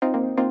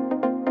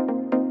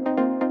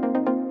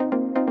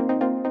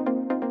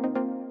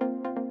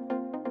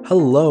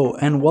Hello,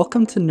 and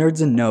welcome to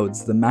Nerds and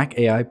Nodes, the Mac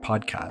AI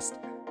podcast.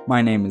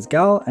 My name is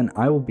Gal, and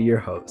I will be your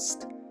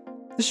host.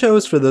 This show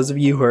is for those of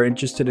you who are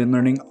interested in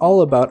learning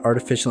all about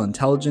artificial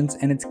intelligence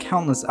and its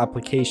countless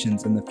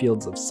applications in the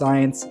fields of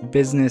science,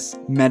 business,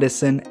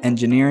 medicine,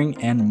 engineering,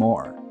 and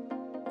more.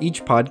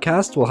 Each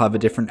podcast will have a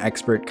different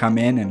expert come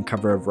in and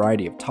cover a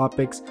variety of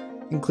topics,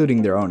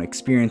 including their own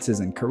experiences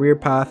and career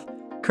path,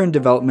 current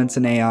developments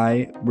in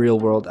AI,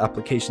 real-world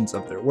applications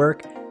of their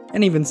work,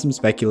 and even some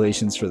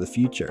speculations for the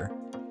future.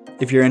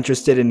 If you're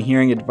interested in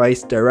hearing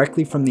advice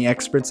directly from the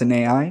experts in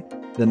AI,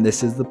 then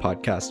this is the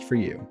podcast for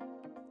you.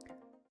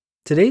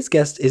 Today's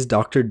guest is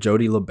Dr.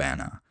 Jody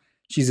Labana.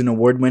 She's an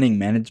award-winning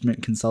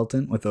management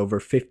consultant with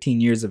over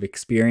 15 years of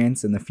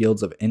experience in the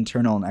fields of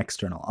internal and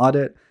external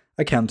audit,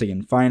 accounting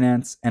and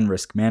finance, and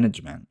risk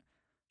management.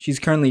 She's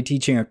currently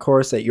teaching a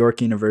course at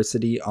York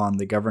University on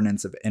the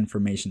governance of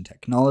information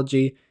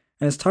technology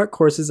and has taught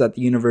courses at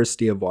the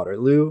University of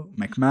Waterloo,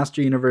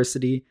 McMaster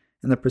University,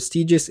 and the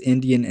prestigious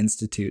Indian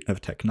Institute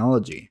of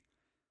Technology.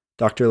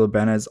 Dr.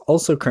 Labana is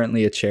also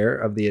currently a chair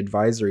of the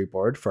advisory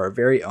board for our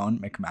very own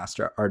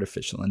McMaster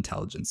Artificial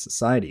Intelligence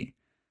Society.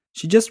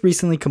 She just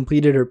recently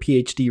completed her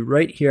PhD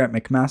right here at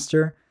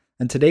McMaster,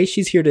 and today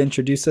she's here to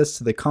introduce us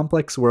to the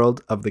complex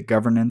world of the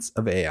governance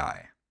of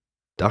AI.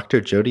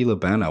 Dr. Jody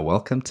Labana,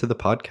 welcome to the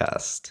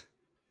podcast.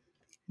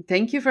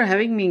 Thank you for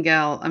having me,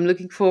 Gal. I'm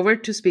looking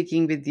forward to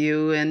speaking with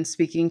you and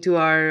speaking to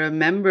our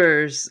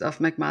members of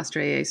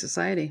McMaster AI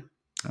Society.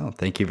 Oh,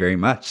 thank you very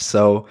much.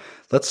 So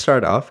let's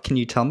start off. Can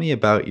you tell me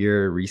about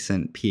your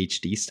recent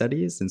PhD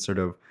studies and sort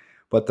of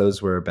what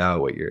those were about,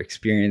 what your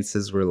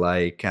experiences were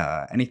like,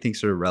 anything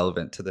sort of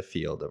relevant to the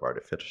field of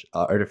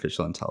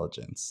artificial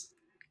intelligence?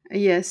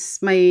 Yes,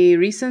 my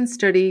recent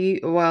study,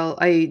 well,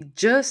 I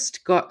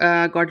just got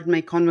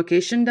my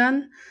convocation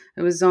done.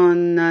 It was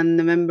on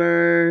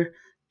November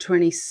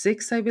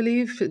 26th, I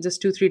believe,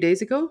 just 3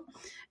 days ago.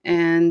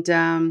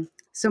 And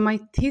so my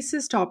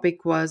thesis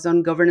topic was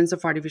on governance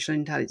of artificial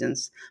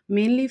intelligence,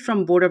 mainly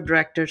from board of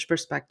directors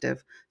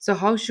perspective. So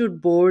how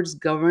should boards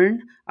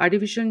govern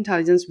artificial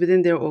intelligence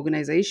within their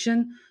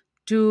organization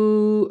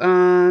to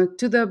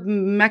the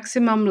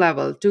maximum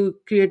level, to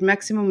create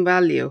maximum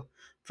value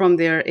from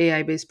their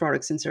AI based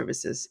products and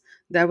services?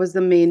 That was the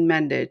main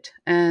mandate.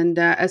 And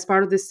as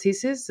part of this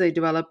thesis, I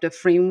developed a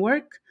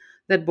framework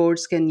that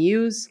boards can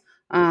use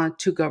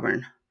to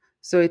govern.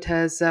 So it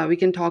has, we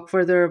can talk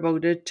further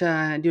about it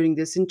during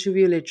this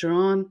interview later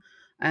on,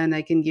 and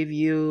I can give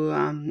you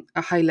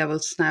a high level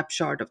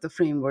snapshot of the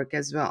framework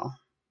as well.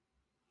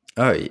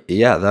 Oh,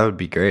 yeah, that would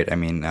be great. I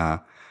mean,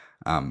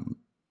 um,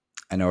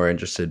 I know we're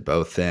interested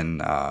both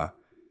in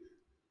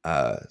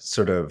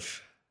sort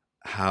of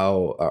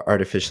how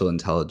artificial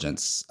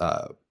intelligence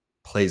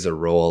plays a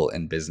role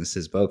in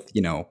businesses, both,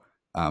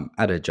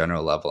 at a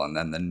general level and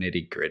then the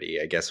nitty gritty.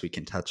 I guess we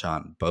can touch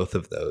on both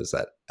of those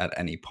at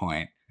any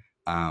point.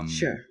 Um,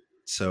 Sure.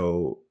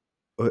 so,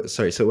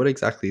 sorry, so what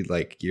exactly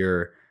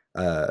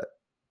uh,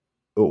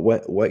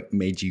 what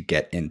made you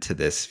get into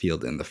this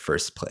field in the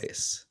first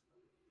place?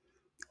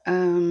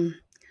 Um,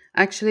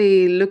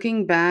 Actually,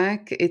 looking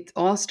back, it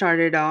all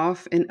started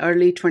off in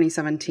early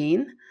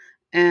 2017.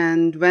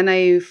 And when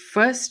I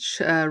first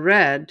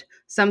read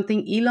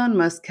something Elon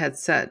Musk had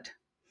said,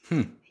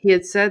 Hmm. he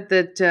had said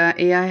that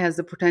AI has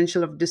the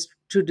potential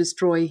to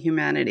destroy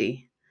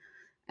humanity.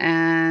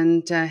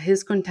 And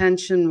his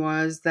contention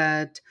was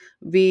that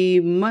we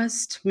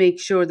must make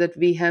sure that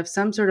we have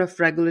some sort of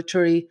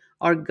regulatory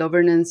or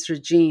governance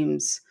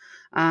regimes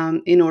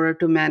in order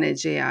to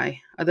manage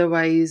AI.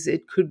 Otherwise,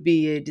 it could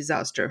be a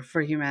disaster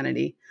for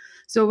humanity.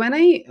 So when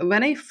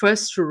I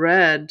first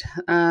read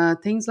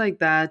things like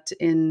that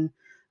in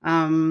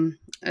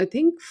I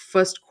think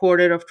first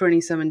quarter of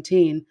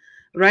 2017,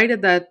 right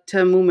at that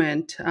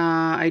moment,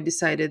 I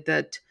decided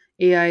that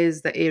AI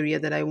is the area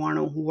that I want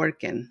to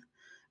work in,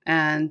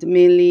 and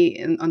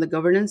mainly on the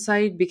governance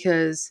side,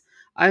 because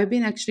I've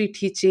been actually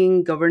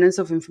teaching governance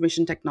of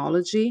information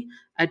technology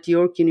at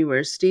York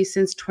University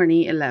since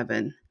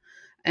 2011.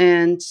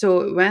 And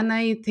so when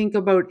I think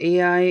about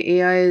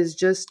AI is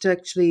just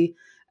actually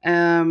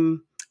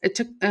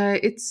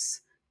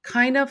it's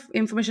kind of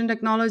information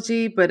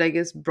technology, but I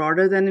guess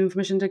broader than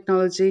information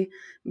technology.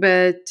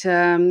 But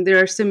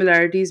there are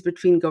similarities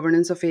between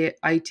governance of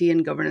IT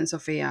and governance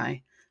of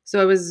AI.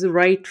 So I was the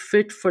right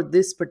fit for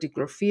this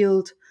particular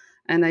field,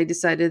 and I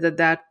decided that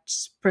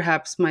that's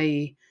perhaps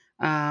my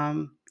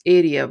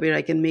area where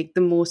I can make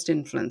the most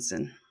influence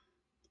in,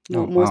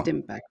 Oh, most wow.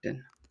 impact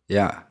in.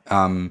 Yeah.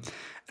 And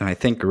I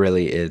think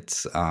really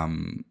it's,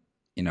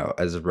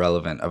 as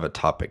relevant of a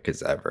topic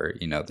as ever.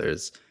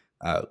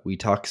 We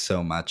talk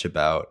so much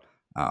about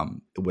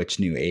which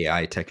new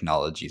AI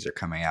technologies are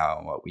coming out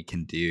and what we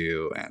can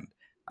do and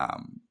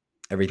um,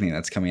 everything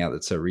that's coming out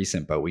that's so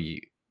recent, but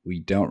we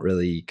don't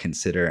really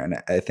consider,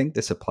 and I think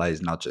this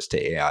applies not just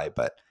to AI,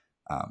 but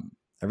um,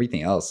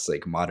 everything else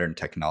like modern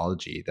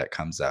technology that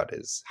comes out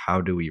is how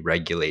do we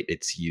regulate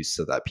its use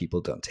so that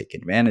people don't take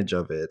advantage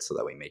of it, so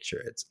that we make sure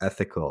it's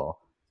ethical.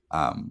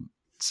 um,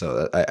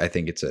 so I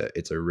think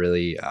it's a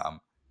really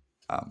um,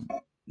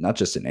 not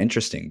just an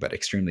interesting but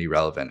extremely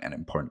relevant and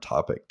important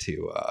topic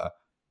to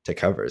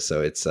cover.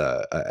 So it's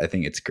I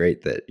think it's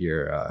great that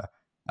you're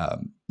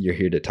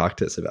here to talk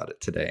to us about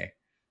it today.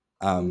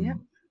 Yeah.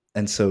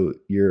 And so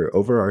your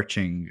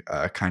overarching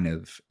kind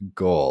of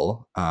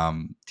goal,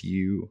 do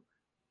you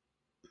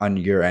on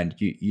your end,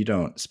 you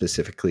don't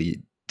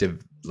specifically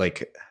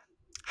like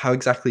how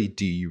exactly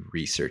do you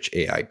research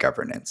AI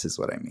governance is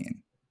what I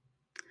mean.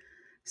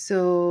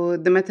 So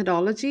the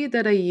methodology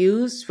that I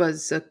used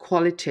was a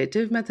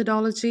qualitative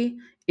methodology,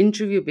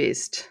 interview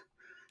based.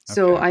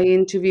 So Okay. I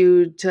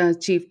interviewed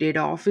chief data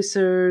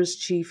officers,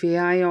 chief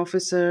AI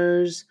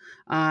officers,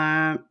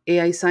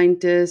 AI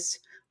scientists,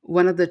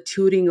 one of the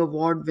Turing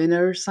Award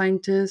winner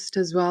scientists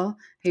as well.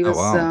 He Oh was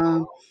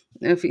wow.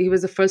 he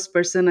was the first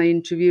person I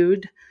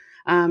interviewed.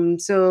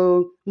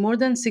 So more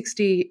than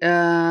 60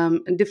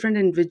 different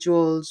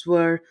individuals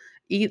were.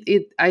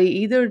 I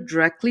either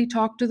directly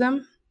talked to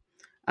them,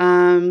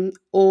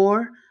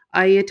 or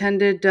I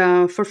attended,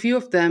 for a few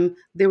of them,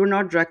 they were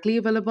not directly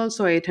available,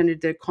 so I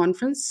attended their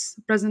conference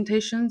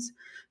presentations.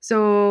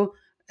 So,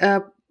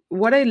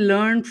 what I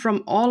learned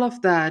from all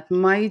of that,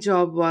 my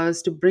job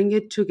was to bring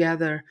it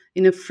together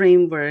in a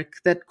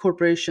framework that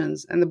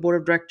corporations and the board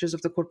of directors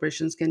of the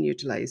corporations can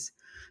utilize.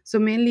 So,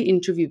 mainly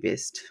interview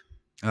based.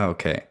 Oh,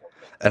 okay.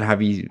 And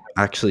have you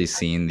actually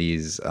seen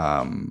these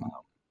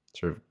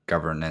sort of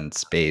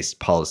governance based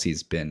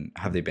policies been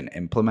have they been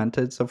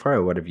implemented so far,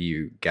 or what have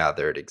you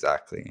gathered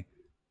exactly?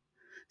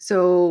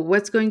 So,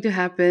 what's going to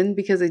happen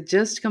because I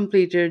just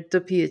completed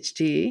the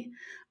PhD?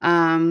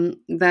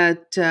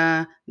 That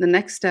the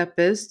next step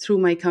is through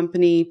my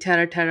company,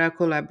 Terra Terra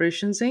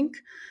Collaborations Inc.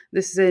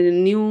 This is a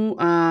new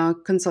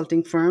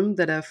consulting firm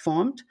that I've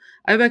formed.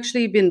 I've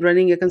actually been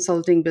running a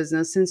consulting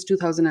business since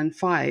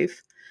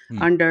 2005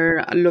 Hmm.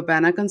 under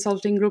Lobana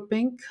Consulting Group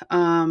Inc.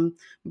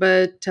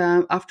 But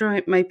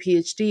after my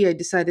PhD, I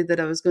decided that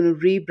I was going to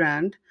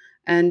rebrand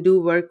and do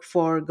work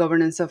for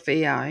governance of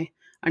AI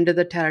under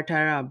the Terra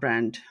Terra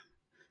brand.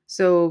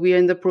 So we are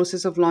in the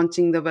process of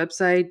launching the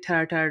website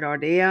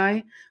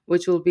taratara.ai,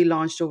 which will be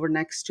launched over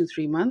next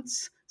 2-3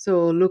 months.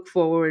 So look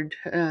forward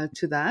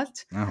to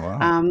that. Oh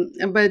wow.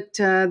 But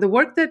the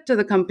work that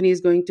the company is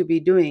going to be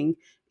doing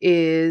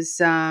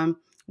is,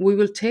 we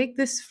will take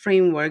this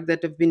framework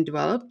that have been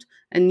developed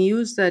and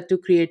use that to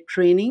create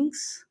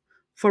trainings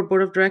for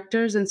board of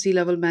directors and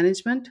C-level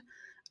management,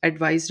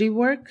 advisory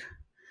work,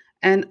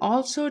 and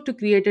also to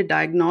create a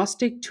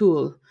diagnostic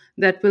tool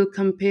that will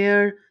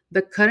compare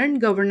the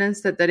current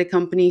governance that a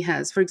company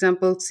has. For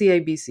example,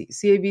 CIBC.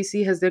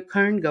 CIBC has their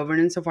current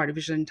governance of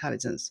artificial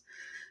intelligence.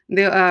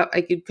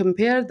 I could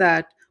compare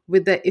that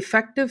with the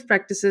effective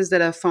practices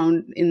that I've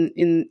found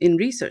in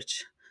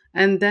research,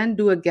 and then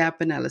do a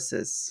gap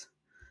analysis.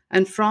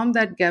 And from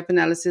that gap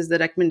analysis, the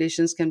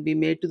recommendations can be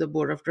made to the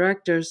board of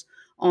directors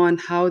on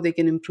how they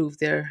can improve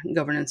their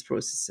governance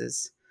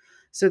processes.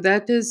 So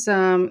that is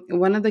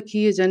one of the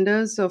key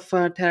agendas of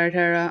Terra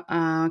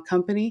Terra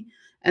company.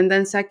 And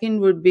then second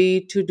would be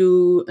to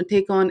do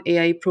take on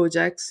AI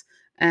projects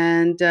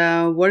and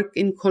work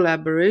in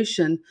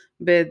collaboration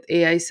with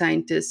AI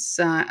scientists,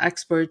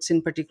 experts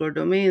in particular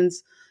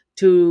domains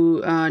to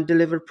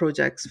deliver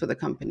projects for the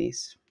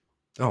companies.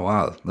 Oh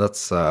wow.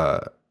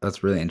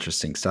 That's really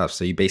interesting stuff.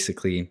 So you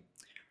basically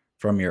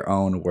from your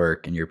own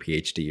work and your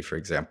PhD, for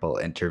example,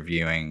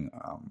 interviewing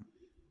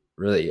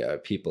really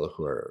people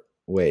who are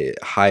way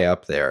high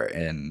up there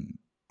in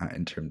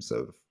terms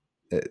of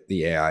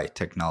the AI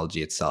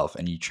technology itself,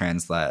 and you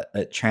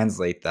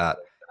translate that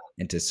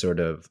into sort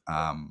of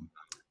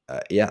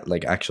yeah,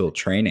 like actual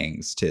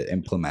trainings to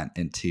implement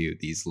into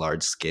these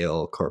large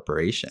scale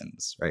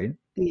corporations, right?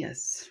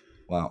 Yes.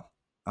 Wow,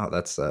 oh,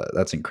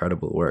 that's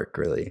incredible work,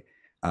 really.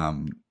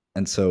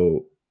 And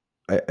so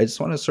I just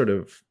want to sort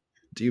of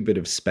do a bit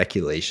of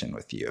speculation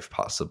with you, if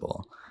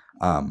possible,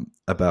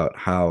 about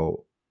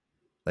how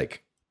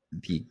like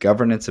the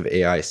governance of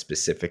AI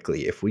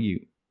specifically, if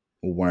we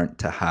weren't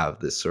to have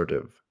this sort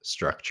of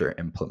structure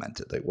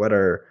implemented, like what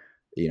are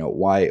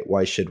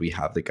why should we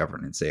have the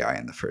governance AI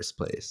in the first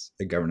place?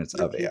 The governance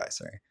of Okay. AI,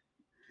 sorry.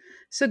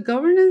 So,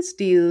 governance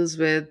deals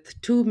with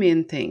two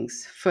main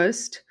things.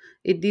 First,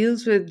 it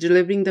deals with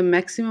delivering the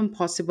maximum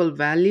possible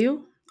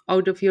value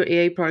out of your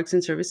AI products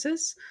and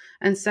services.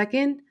 And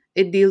second,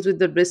 it deals with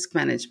the risk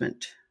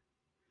management.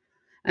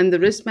 And the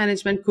risk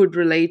management could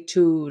relate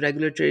to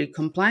regulatory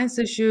compliance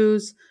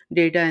issues,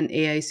 data and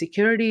AI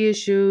security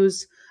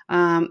issues,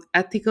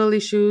 ethical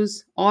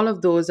issues. All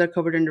of those are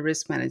covered under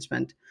risk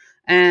management.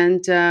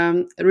 And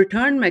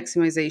return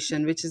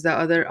maximization, which is the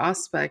other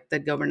aspect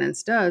that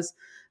governance does,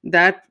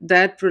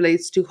 that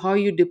relates to how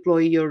you deploy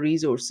your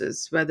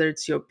resources, whether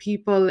it's your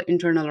people,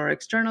 internal or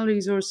external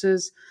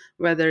resources,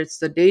 whether it's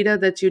the data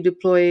that you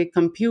deploy,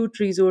 compute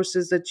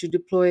resources that you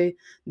deploy,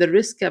 the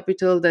risk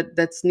capital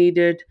that's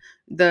needed,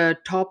 the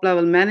top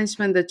level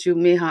management that you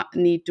may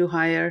need to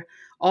hire.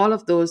 All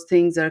of those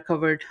things are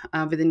covered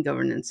within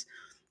governance.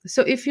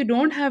 So if you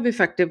don't have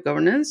effective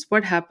governance,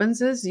 what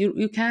happens is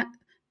you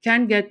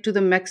can't get to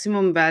the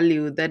maximum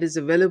value that is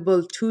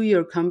available to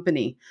your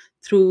company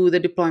through the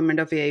deployment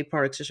of AI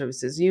products or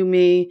services. You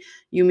may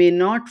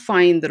not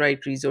find the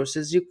right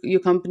resources. Your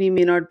company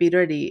may not be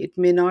ready. It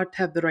may not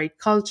have the right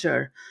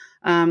culture.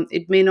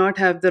 It may not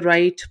have the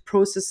right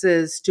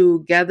processes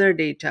to gather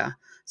data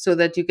so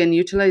that you can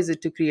utilize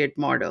it to create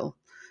model.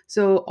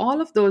 So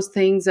all of those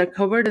things are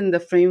covered in the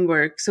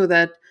framework so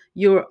that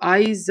your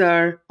eyes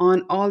are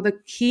on all the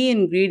key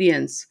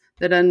ingredients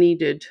that are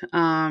needed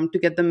to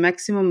get the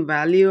maximum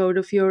value out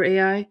of your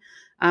AI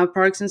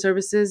products and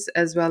services,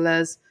 as well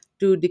as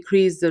to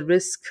decrease the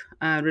risk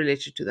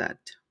related to that.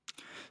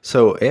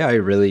 So AI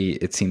really,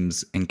 it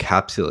seems,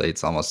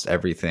 encapsulates almost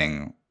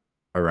everything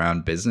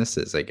around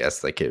businesses, I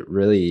guess. Like it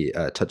really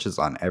touches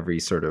on every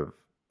sort of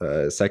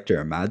sector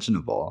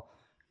imaginable,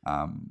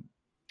 um,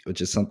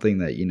 which is something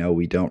that,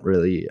 we don't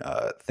really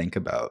think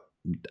about.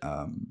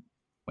 Um,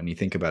 when you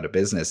think about a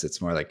business,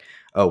 it's more like,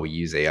 oh, we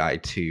use AI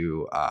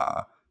to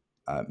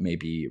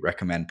maybe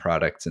recommend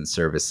products and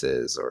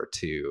services, or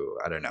to,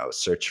 I don't know,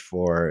 search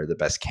for the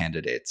best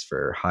candidates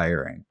for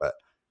hiring. But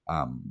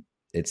um,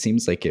 it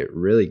seems like it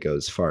really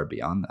goes far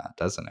beyond that,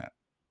 doesn't it?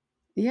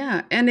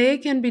 Yeah, and AI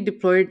can be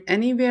deployed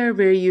anywhere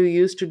where you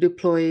used to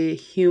deploy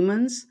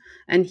humans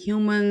and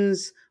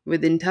humans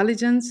with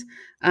intelligence.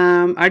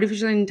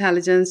 Artificial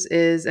intelligence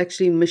is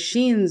actually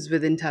machines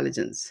with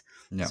intelligence.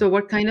 Yeah. So,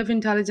 what kind of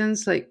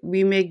intelligence? Like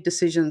we make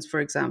decisions, for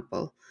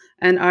example,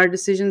 and our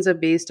decisions are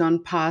based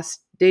on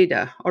past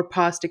data or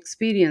past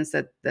experience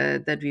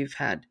that we've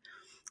had.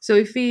 So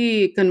if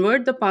we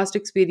convert the past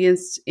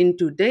experience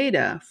into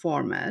data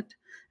format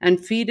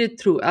and feed it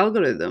through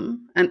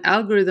algorithm, and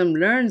algorithm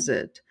learns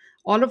it,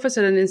 all of a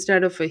sudden,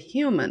 instead of a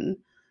human,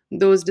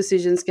 those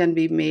decisions can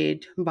be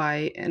made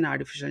by an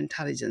artificial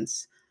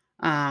intelligence,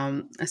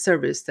 a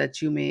service that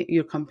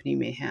your company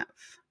may have.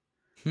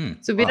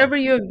 So Wow. wherever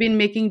you have been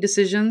making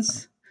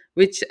decisions,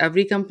 which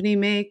every company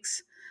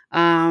makes,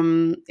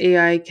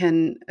 AI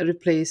can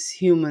replace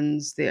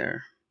humans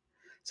there.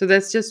 So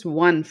that's just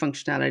one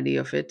functionality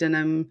of it, and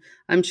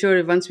I'm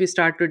sure once we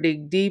start to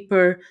dig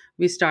deeper,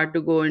 we start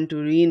to go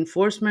into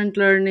reinforcement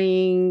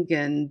learning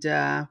and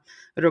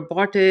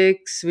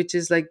robotics, which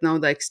is like now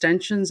the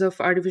extensions of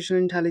artificial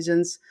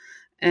intelligence.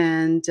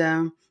 And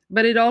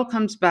but it all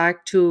comes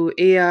back to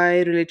AI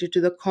related to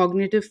the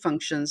cognitive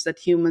functions that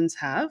humans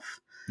have,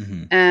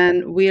 Hmm.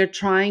 and we are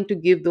trying to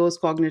give those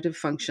cognitive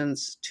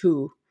functions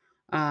to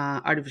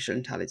artificial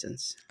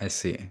intelligence. I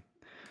see.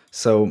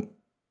 So,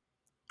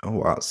 oh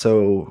wow.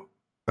 So,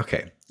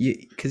 okay,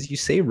 because you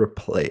say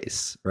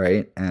replace,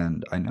 right?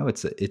 And I know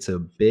it's a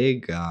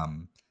big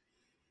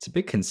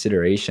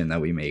consideration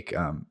that we make.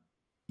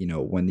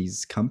 When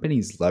these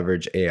companies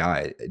leverage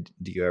AI,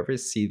 do you ever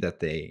see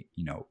that they,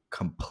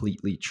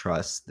 completely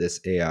trust this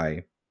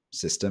AI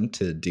system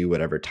to do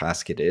whatever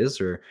task it is,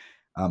 or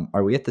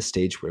are we at the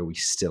stage where we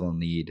still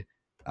need,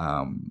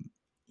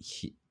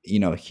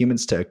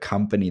 humans to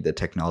accompany the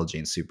technology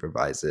and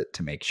supervise it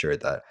to make sure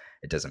that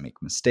it doesn't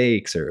make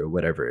mistakes or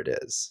whatever it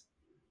is?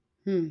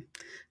 Hmm.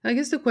 I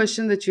guess the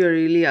question that you're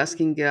really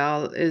asking,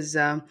 Gal, is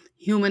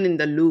human in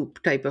the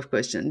loop type of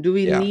question. Do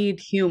we Yeah. need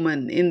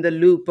human in the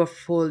loop of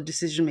whole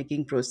decision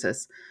making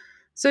process?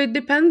 So it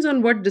depends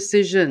on what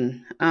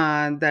decision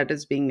that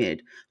is being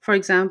made. For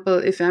example,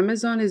 if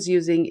Amazon is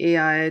using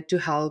AI to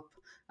help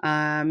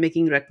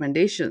making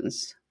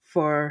recommendations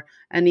for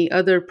any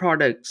other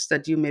products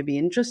that you may be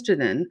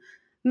interested in,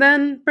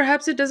 then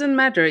perhaps it doesn't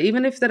matter,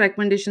 even if the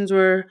recommendations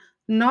were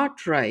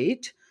not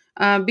right,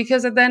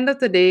 because at the end of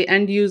the day,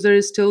 end user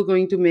is still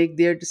going to make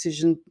their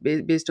decision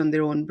based on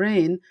their own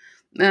brain.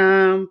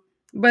 Um,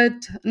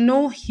 but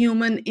no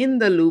human in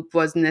the loop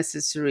was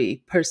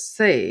necessary per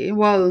se.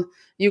 Well,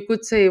 you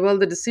could say, well,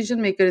 the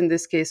decision maker in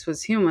this case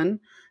was human,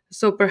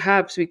 so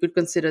perhaps we could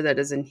consider that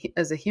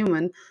as a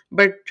human.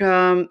 But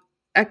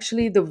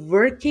actually, the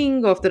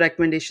working of the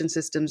recommendation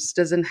systems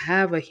doesn't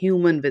have a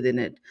human within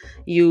it.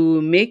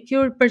 You make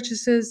your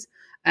purchases,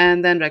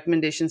 and then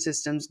recommendation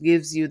systems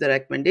gives you the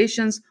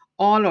recommendations,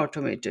 all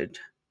automated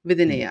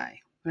within Mm. AI,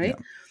 Yeah. right?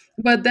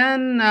 But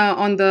then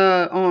on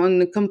a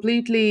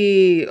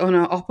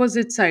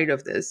opposite side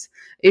of this,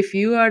 if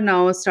you are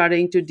now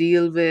starting to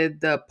deal with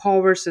the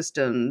power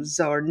systems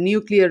or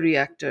nuclear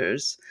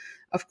reactors,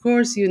 of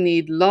course you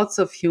need lots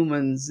of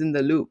humans in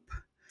the loop,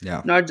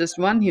 Yeah. not just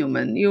one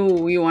human. You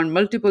want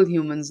multiple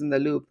humans in the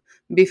loop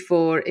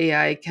before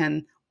AI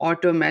can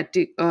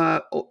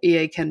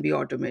be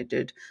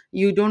automated.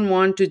 You don't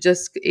want to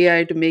just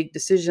AI to make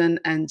decision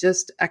and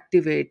just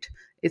activate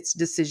its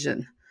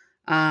decision,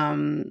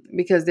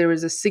 because there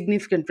is a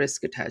significant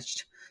risk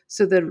attached.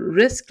 So the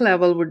risk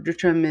level would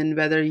determine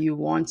whether you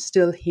want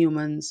still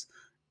humans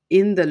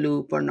in the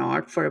loop or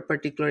not for a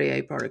particular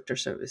AI product or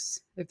service,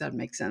 if that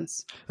makes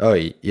sense. Oh,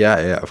 yeah,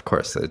 yeah, of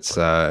course. It's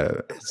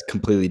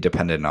completely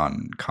dependent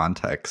on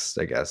context,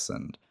 I guess.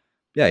 And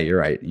yeah, you're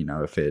right.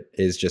 If it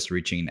is just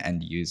reaching an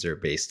end user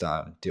based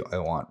on, do I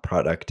want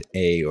product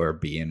A or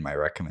B in my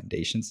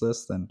recommendations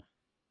list, then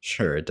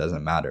sure, it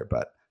doesn't matter.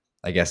 But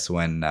I guess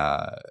when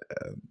uh,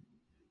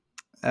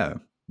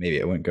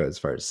 maybe I wouldn't go as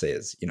far as say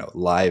as,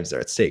 lives are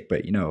at stake,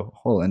 but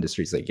whole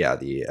industries like, yeah,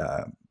 the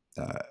uh,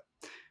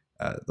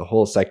 the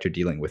whole sector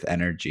dealing with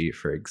energy,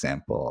 for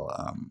example.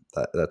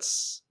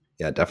 That's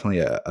yeah, definitely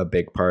a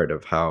big part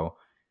of how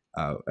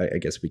I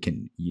guess we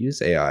can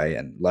use AI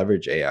and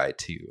leverage AI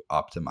to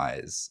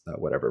optimize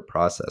whatever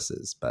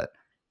processes. But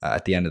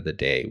at the end of the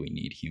day, we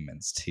need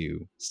humans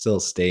to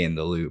still stay in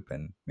the loop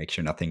and make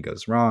sure nothing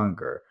goes wrong.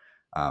 Or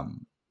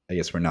I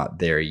guess we're not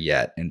there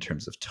yet in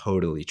terms of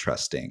totally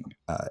trusting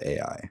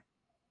AI.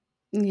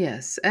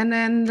 Yes, and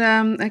then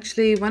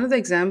actually, one of the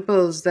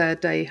examples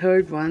that I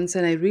heard once,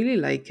 and I really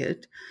like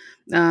it,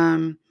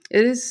 it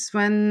is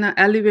when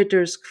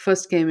elevators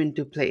first came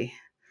into play.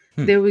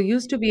 Hmm. There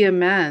used to be a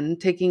man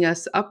taking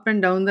us up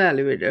and down the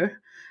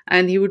elevator,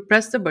 and he would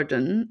press the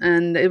button,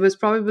 and it was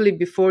probably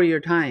before your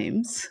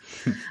times.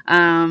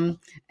 Um,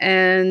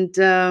 and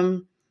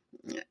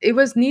It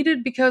was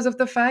needed because of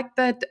the fact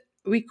that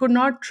we could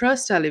not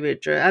trust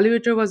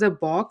elevator was a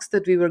box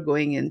that we were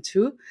going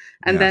into,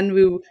 and Yeah. then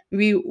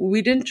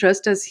we didn't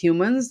trust as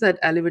humans that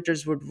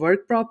elevators would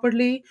work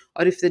properly,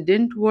 or if they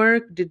didn't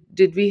work,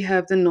 did we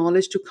have the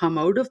knowledge to come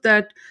out of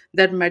that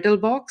metal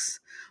box.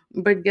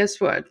 But guess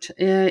what,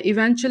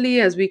 eventually,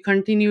 as we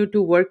continue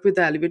to work with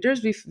the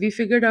elevators, we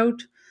figured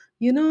out,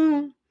 you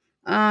know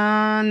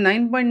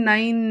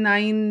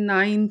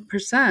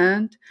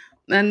 9.999%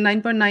 and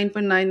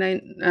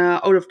 9.999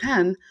 out of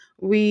 10,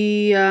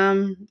 we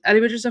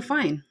elevators are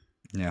fine.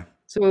 Yeah.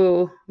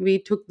 So we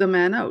took the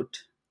man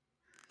out,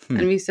 Hmm.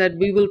 and we said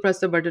we will press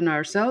the button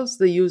ourselves,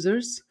 the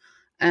users,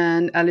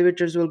 and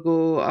elevators will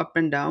go up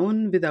and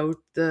down without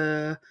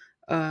the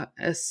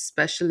a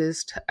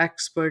specialist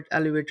expert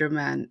elevator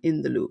man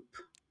in the loop.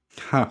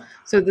 Huh.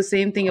 So the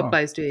same thing Oh,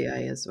 applies to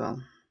AI as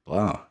well.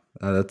 wow.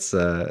 That's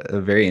a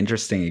very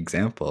interesting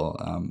example.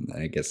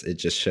 I guess it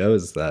just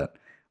shows that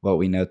what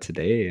we know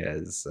today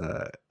as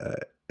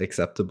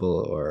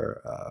acceptable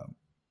or,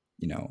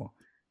 you know,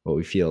 what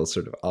we feel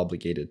sort of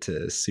obligated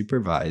to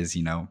supervise,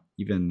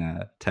 even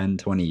 10,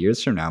 20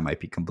 years from now might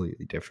be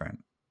completely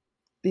different.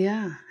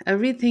 Yeah,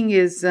 everything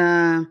is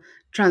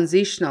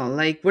transitional.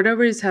 Like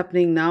whatever is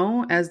happening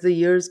now, as the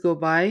years go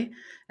by,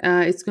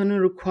 it's going to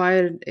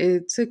require,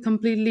 it's a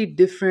completely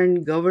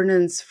different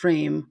governance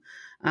frame,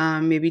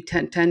 maybe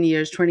 10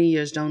 years, 20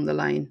 years down the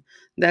line.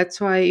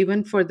 That's why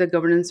even for the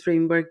governance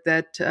framework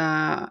that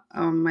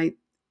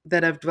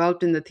I've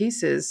developed in the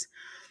thesis,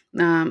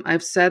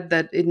 I've said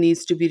that it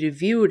needs to be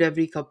reviewed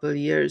every couple of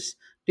years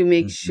to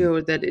make Mhm.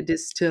 sure that it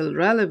is still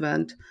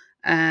relevant.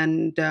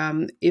 And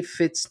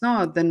if it's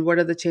not, then what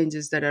are the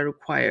changes that are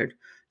required?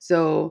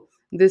 So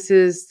this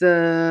is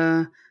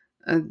the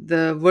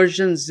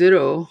version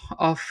zero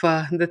of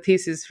the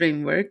thesis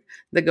framework,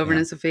 the Yeah.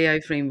 governance of AI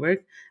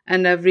framework,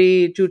 and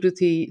every 2 to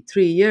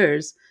 3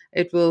 years,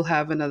 it will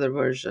have another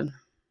version.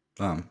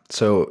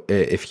 So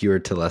if you were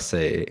to let's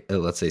say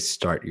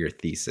start your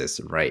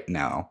thesis right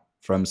now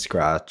from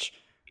scratch,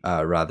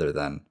 rather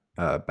than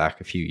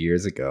back a few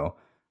years ago,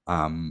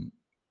 um,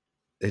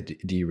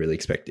 do you really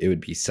expect it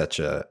would be such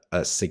a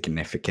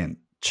significant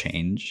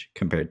change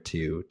compared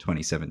to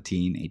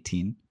 2017,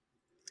 18?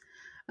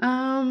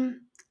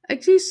 Um,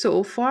 Actually,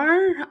 so far,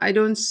 I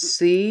don't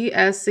see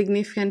as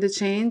significant a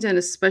change, and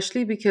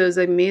especially because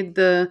I made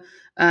the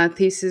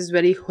thesis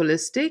very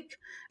holistic.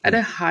 At Hmm.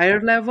 a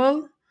higher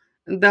level,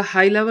 the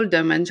higher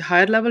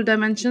level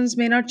dimensions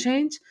may not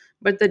change,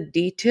 but the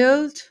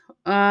detailed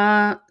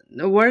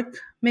work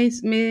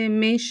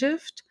may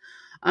shift.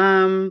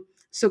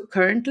 So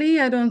currently,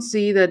 I don't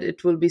see that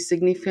it will be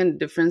significant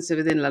difference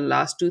within the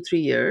last 2 3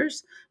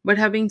 years. But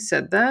having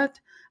said that,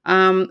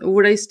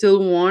 would I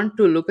still want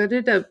to look at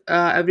it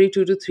every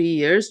 2 to 3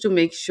 years to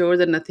make sure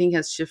that nothing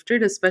has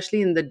shifted,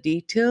 especially in the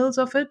details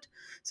of it?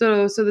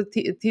 So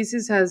the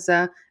thesis has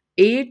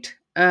eight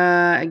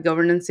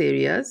governance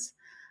areas,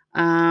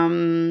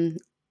 um,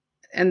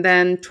 and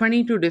then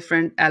 22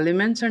 different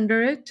elements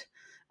under it,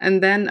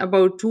 and then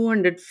about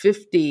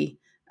 250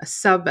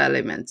 sub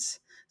elements.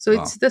 So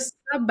Wow. it's the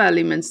sub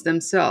elements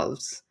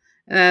themselves.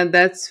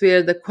 That's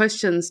where the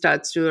question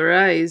starts to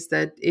arise,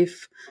 that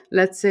if,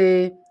 let's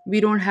say, we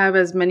don't have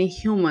as many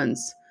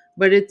humans,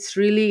 but it's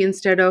really,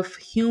 instead of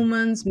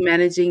humans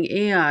managing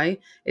AI,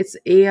 it's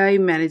AI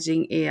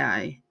managing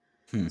AI.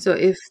 Hmm. So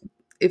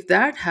if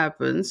that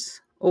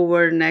happens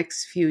over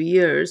next few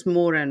years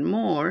more and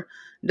more,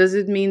 does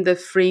it mean the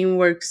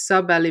framework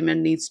sub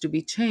element needs to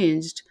be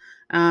changed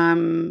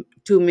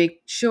to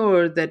make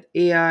sure that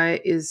AI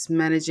is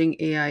managing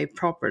AI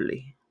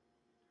properly?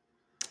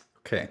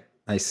 Okay,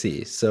 I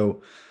see.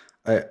 So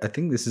I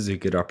think this is a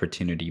good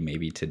opportunity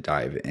maybe to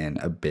dive in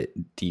a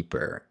bit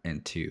deeper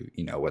into,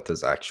 what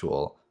those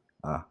actual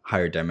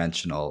higher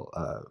dimensional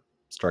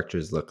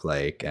structures look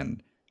like,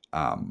 and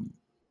um,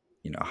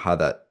 how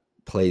that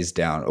plays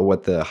down, or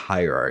what the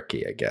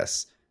hierarchy, I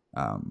guess,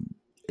 um,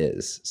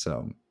 is.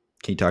 So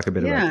can you talk a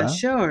bit about Yeah, that?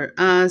 sure.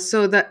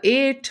 So the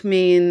eight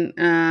main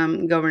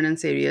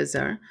governance areas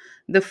are,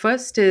 the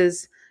first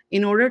is,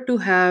 in order to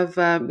have,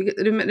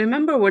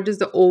 remember what is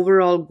the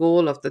overall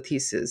goal of the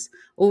thesis?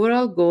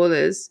 Overall goal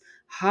is,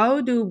 how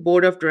do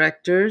board of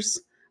directors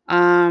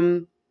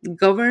um,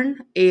 govern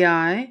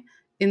AI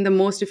in the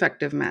most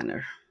effective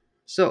manner?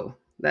 So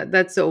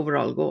That's the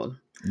overall goal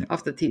Yeah.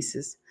 of the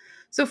thesis.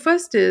 So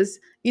first is,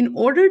 in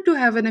order to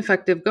have an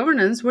effective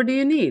governance, what do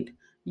you need?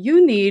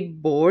 You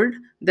need board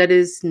that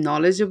is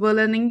knowledgeable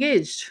and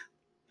engaged.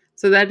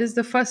 So that is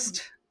the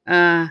first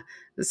uh,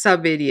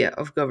 sub area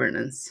of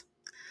governance.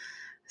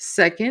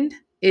 Second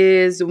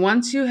is,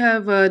 once you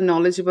have a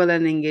knowledgeable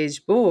and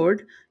engaged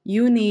board,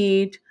 you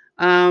need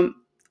um,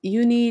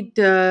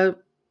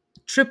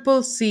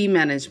 triple C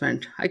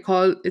management. I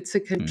call it's a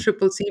Hmm.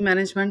 triple C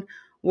management.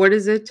 What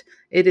is it?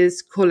 It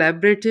is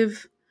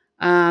collaborative,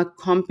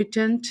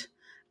 competent,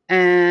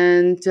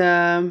 and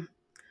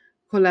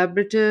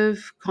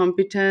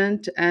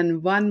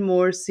and one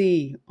more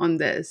C on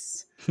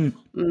this. Hmm.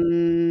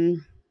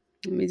 Mm,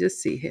 Let me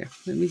just see here.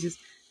 Let me just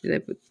did I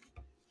put?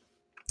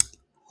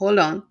 Hold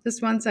on,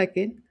 just one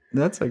second.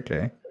 That's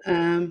okay.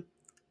 Um,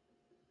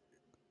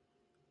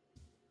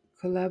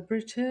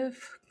 Collaborative,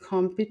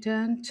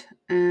 competent,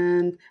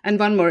 and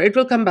one more. It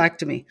will come back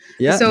to me.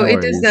 Yeah, So no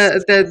it is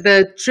worries.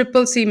 the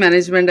triple C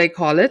management, I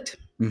call it.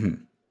 Hmm.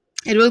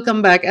 It will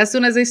come back as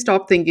soon as I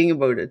stop thinking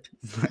about it.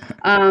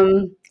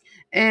 Um,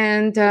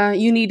 and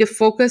You need a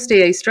focused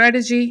AI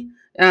strategy.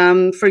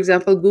 For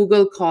example,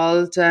 Google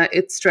called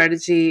its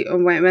strategy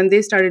when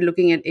they started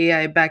looking at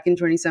AI back in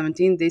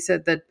 2017. They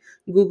said that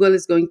Google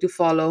is going to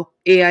follow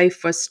AI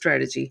first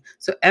strategy.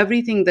 So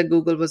everything that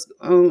Google was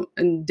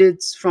and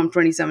did from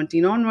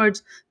 2017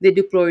 onwards, they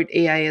deployed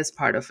AI as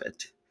part of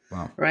it,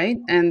 Wow. right?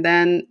 And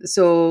then,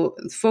 so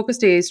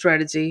focused AI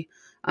strategy.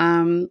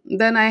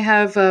 Then I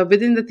have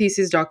within the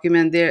thesis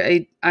document there,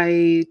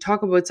 I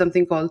talk about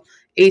something called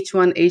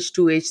H1,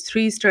 H2,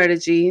 H3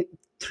 strategy,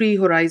 three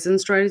horizon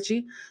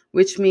strategy,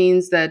 which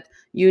means that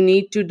you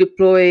need to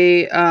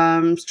deploy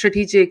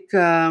strategic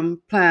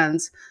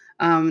plans,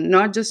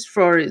 not just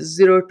for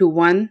 0 to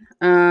 1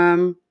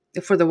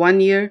 for the 1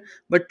 year,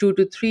 but 2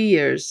 to 3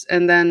 years,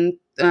 and then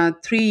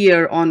 3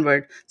 year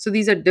onward. So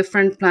these are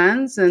different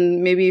plans,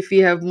 and maybe if we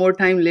have more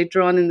time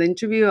later on in the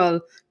interview,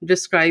 I'll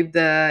describe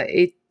the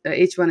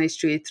H1,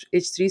 H2,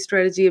 H3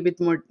 strategy a bit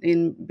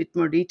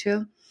more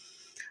detail.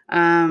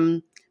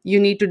 Um, you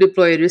need to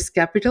deploy risk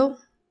capital.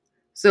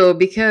 So,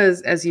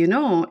 because as you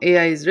know,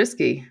 AI is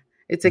risky.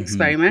 It's Hmm.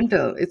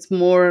 experimental. It's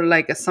more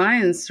like a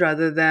science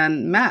rather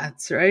than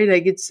maths, right?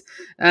 Like it's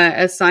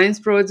as science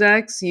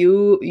projects,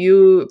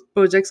 you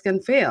projects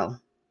can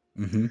fail,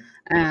 Hmm.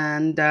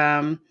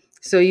 and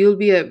so you'll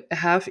be a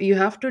have you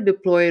have to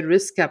deploy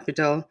risk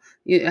capital.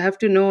 You have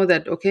to know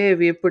that, okay,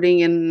 we are putting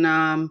in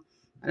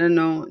I don't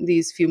know,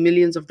 these few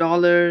millions of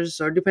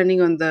dollars, or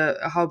depending on the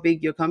how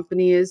big your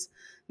company is,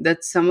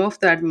 that some of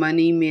that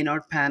money may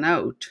not pan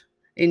out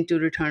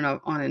into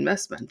on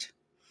investment.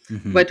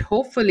 Hmm. But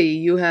hopefully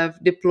you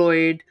have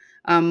deployed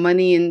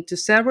money into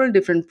several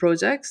different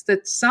projects,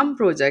 that some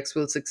projects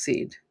will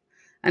succeed,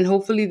 and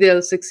hopefully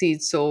they'll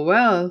succeed so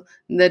well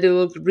that it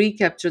will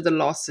recapture the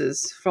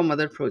losses from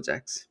other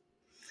projects.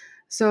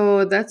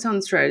 So that's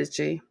on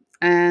strategy.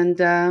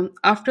 And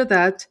after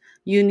that,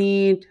 you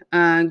need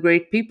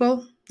great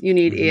people. You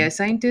need AI Hmm.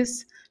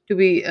 scientists to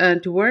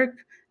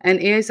work, and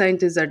good AI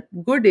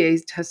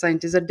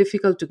scientists are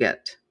difficult to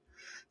get.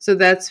 So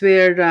that's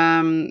where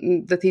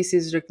the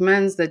thesis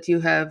recommends that you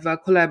have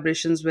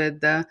collaborations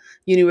with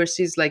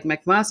universities like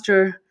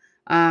McMaster,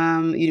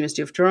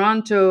 University of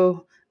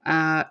Toronto,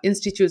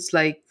 institutes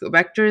like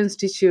Vector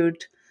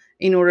Institute,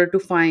 in order to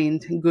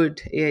find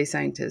good AI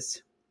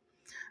scientists.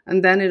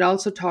 And then it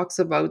also talks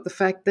about the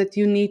fact that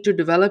you need to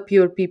develop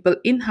your people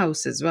in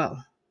house as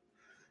well.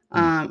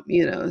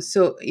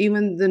 So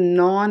even the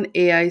non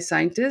AI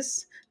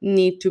scientists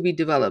need to be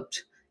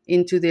developed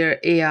into their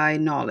AI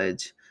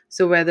knowledge.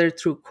 So whether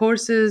through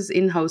courses,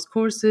 in-house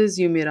courses,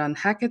 you may run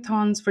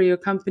hackathons for your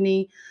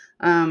company.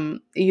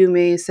 You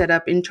may set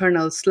up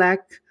internal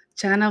Slack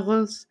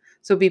channels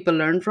so people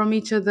learn from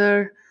each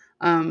other.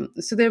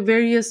 So there are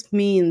various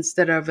means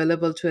that are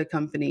available to a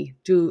company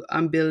to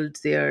build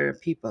their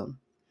people.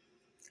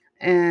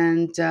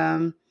 And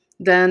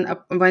then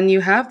when you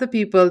have the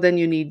people, then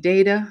you need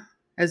data.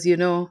 As you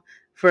know,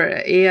 for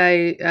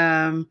AI,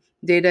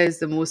 data is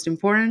the most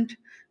important.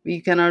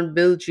 You cannot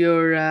build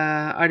your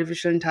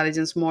artificial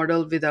intelligence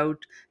model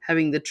without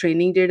having the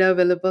training data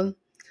available.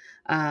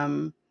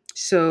 um,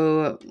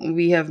 so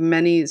we have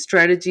many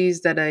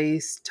strategies that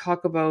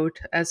talk about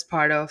as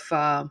part of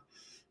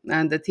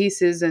and the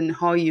thesis, and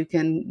how you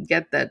can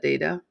get that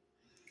data.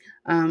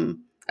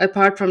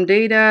 Apart from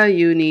data,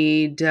 you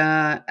need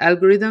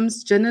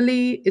algorithms.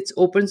 Generally, it's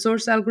open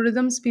source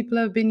algorithms people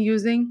have been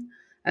using,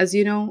 as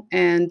you know,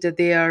 and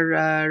they are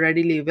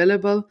readily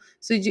available.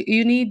 So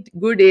you need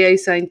good AI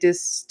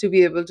scientists to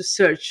be able to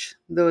search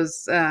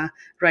those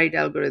right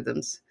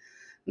algorithms.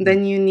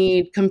 Then you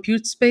need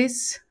compute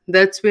space.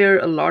 That's where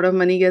a lot of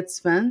money gets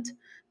spent,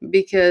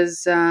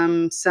 because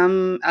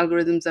some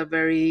algorithms are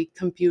very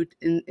compute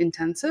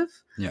intensive.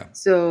 Yeah.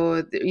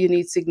 So you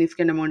need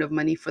significant amount of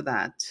money for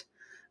that.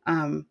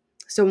 Um,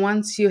 so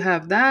once you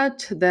have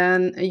that,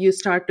 then you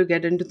start to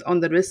get into on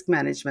the risk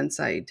management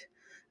side.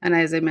 And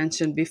as I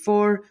mentioned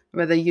before,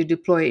 whether you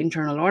deploy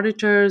internal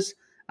auditors,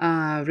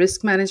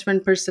 risk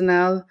management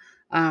personnel,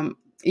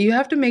 you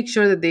have to make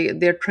sure that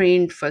they're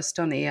trained first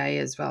on AI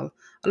as well.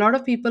 A lot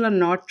of people are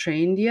not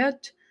trained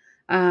yet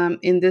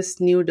in this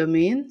new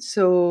domain,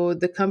 so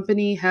the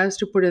company has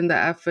to put in the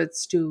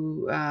efforts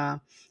to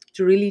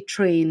really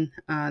train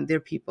their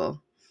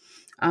people.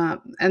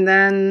 And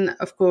then,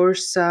 of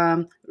course,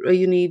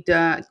 you need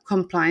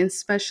compliance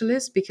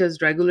specialists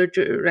because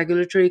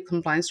regulatory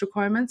compliance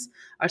requirements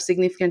are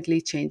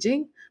significantly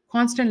changing,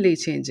 constantly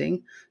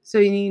changing. So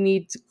you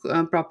need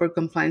proper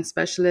compliance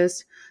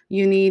specialists.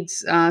 You need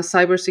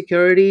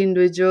cybersecurity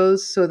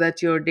individuals so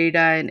that your data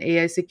and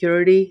AI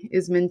security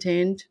is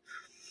maintained.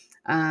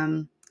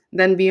 Um,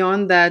 then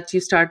beyond that, you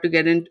start to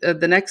get in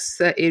the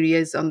next area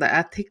is on the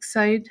ethics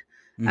side,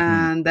 Hmm.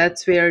 and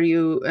that's where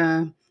you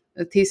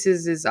a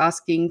thesis is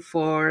asking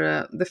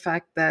for the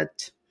fact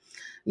that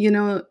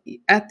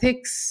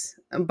ethics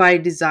by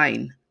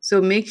design.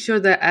 So make sure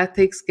that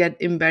ethics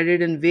get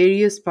embedded in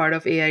various part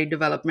of AI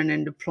development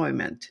and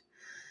deployment.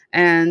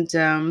 And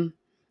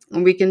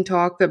we can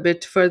talk a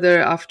bit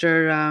further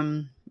after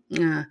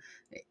uh,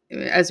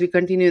 as we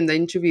continue in the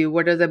interview,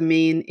 what are the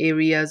main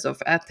areas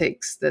of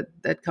ethics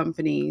that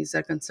companies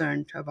are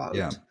concerned Yeah.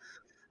 about.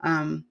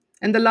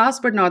 And the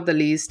last but not the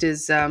least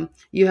is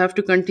you have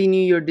to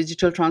continue your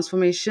digital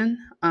transformation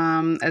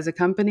as a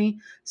company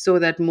so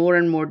that more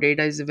and more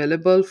data is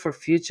available for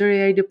future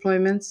AI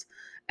deployments,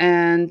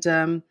 and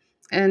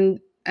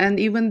and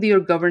even your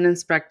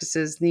governance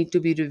practices need to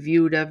be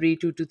reviewed every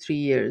 2 to 3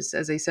 years.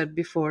 As I said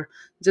before,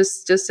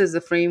 just as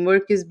the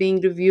framework is being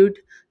reviewed,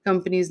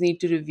 companies need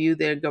to review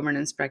their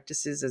governance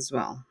practices as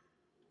well.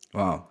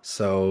 Wow.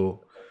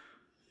 So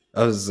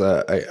that was,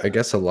 I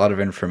guess, a lot of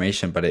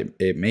information, but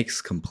it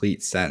makes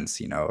complete sense.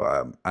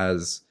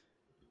 As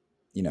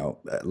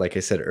like I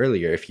said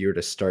earlier, if you were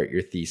to start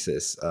your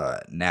thesis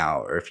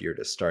now, or if you were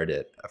to start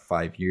it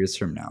 5 years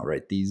from now,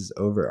 right? These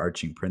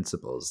overarching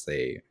principles,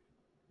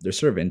 they're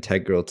sort of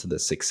integral to the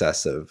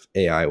success of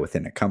AI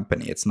within a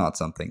company. It's not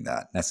something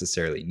that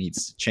necessarily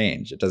needs to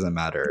change. It doesn't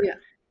matter Yeah.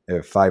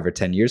 if 5 or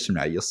 10 years from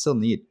now, you'll still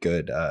need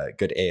good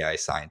AI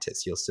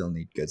scientists. You'll still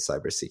need good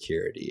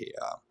cybersecurity,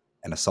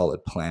 and a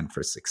solid plan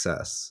for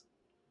success.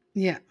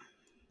 Yeah.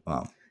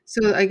 Wow.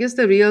 So I guess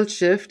the real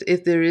shift,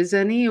 if there is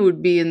any,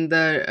 would be in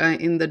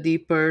the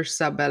deeper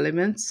sub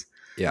elements.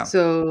 Yeah.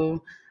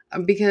 So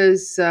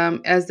because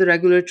as the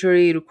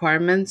regulatory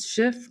requirements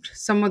shift,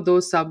 some of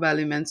those sub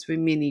elements we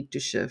may need to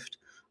shift.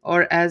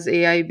 Or as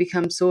AI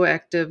becomes so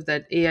active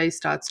that AI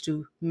starts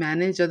to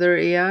manage other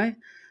AI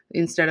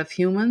instead of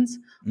humans,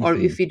 or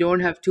Hmm. if we don't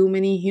have too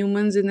many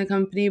humans in the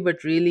company,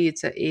 but really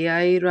it's a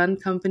AI run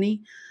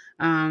company,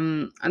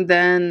 and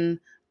then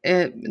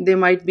there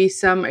might be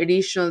some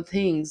additional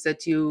things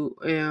that you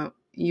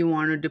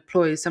want to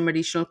deploy, some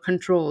additional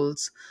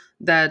controls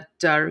that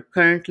are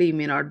currently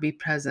may not be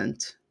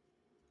present.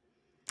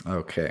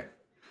 Okay.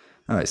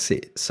 Oh, I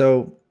see.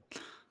 So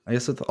I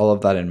guess with all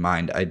of that in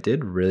mind, I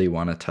did really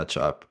want to touch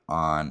up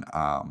on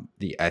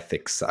the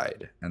ethics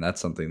side. And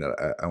that's something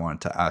that I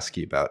wanted to ask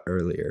you about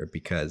earlier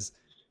because,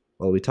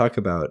 well, we talk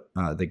about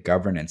the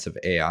governance of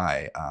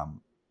AI.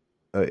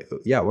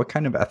 Yeah, what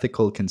kind of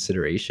ethical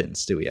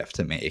considerations do we have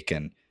to make?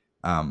 And,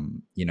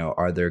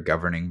 are there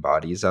governing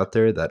bodies out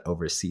there that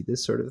oversee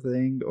this sort of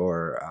thing?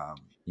 Or,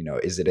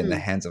 is it in the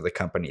Hmm. hands of the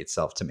company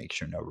itself to make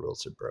sure no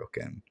rules are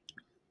broken?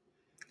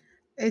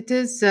 It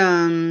is,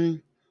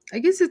 I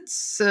guess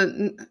it's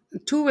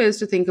two ways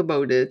to think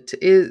about it.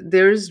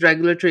 There's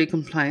regulatory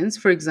compliance,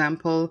 for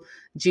example,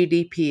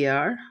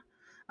 GDPR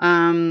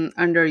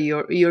under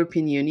your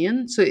European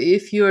Union. So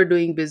if you are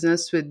doing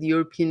business with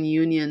European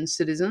Union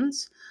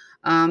citizens,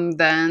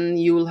 then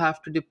you will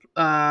have to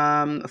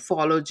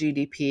follow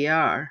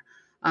GDPR.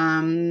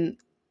 Um,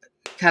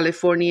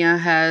 California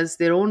has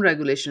their own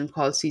regulation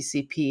called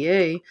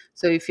CCPA.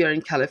 So if you're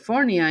in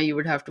California, you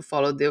would have to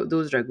follow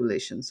those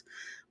regulations.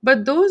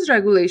 But those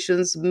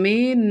regulations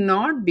may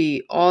not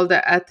be all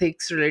the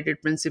ethics related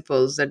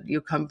principles that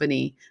your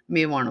company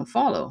may want to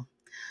follow.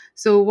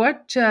 So,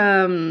 what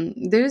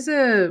there is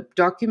a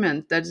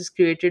document that is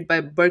created by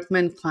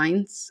Berkman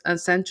Klein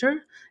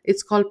Center.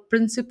 It's called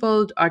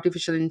Principled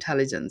Artificial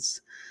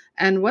Intelligence.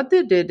 And what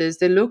they did is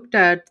they looked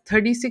at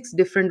 36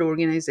 different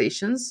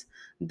organizations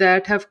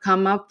that have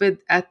come up with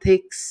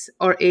ethics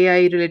or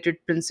AI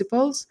related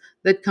principles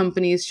that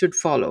companies should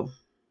follow.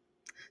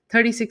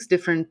 36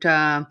 different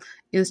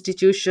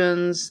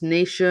institutions,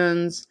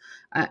 nations,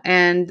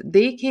 and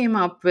they came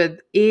up with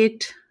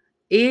eight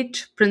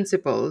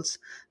principles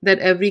that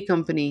every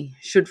company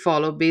should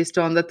follow based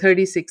on the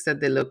 36 that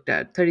they looked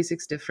at,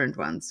 36 different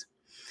ones.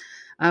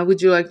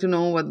 Would you like to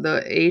know what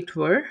the eight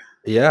were?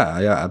 Yeah,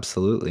 yeah,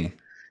 absolutely.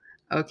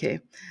 Okay.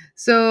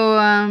 So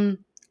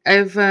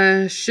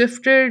I've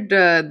shifted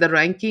the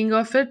ranking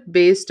of it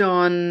based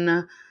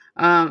on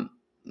um,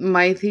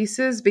 my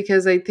thesis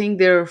because I think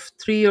there are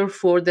three or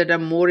four that are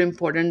more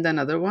important than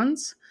other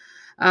ones.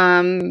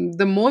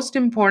 The most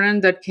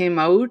important that came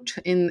out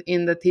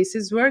in the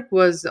thesis work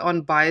was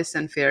on bias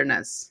and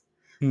fairness.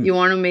 Hmm. You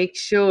want to make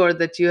sure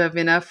that you have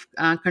enough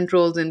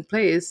controls in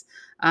place,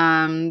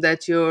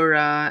 that your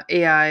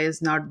AI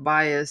is not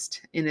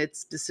biased in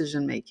its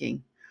decision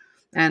making.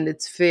 and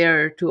it's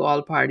fair to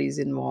all parties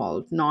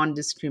involved,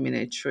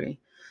 non-discriminatory.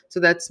 So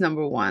that's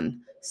number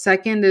one.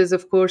 Second is,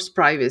 of course,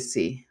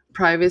 privacy.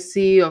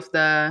 Privacy of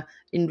the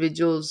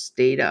individual's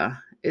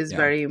data is Yeah.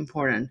 very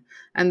important,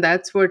 and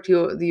that's what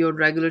your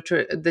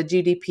regulatory, the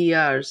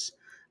GDPR's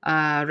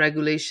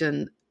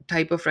regulation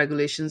type of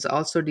regulations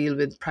also deal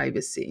with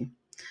privacy.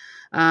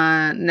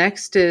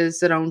 Next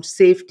is around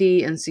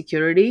safety and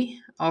security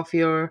of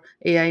your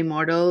AI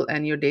model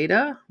and your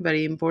data.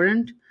 Very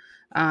important.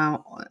 Uh,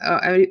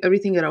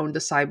 Everything around the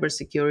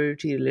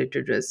cybersecurity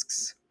related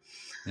risks.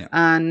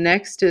 Yeah.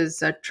 Next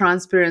is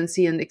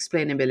transparency and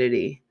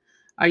explainability.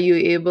 Are you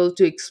able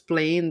to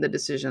explain the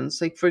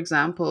decisions? Like, for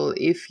example,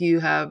 if you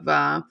have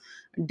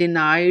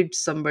denied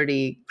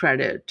somebody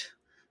credit,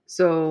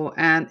 so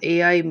and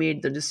AI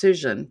made the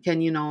decision,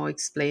 can you now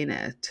explain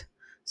it?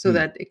 So Hmm.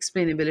 that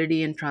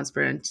explainability and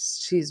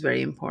transparency is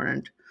very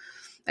important.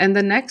 And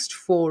the next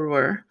four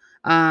were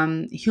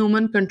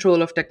human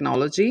control of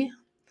technology,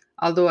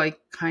 although I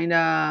kind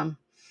of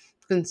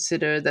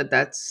consider that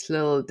that's a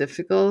little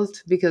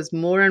difficult because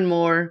more and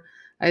more,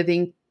 I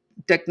think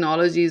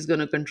technology is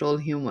going to control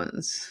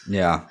humans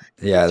Yeah.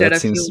 Yeah. instead That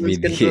of seems to be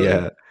humans the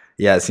controlling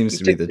yeah, it seems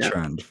to be the technology.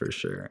 trend for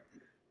sure.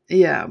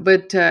 Yeah,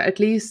 but at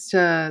least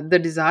the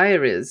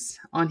desire is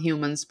on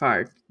humans'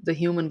 part, the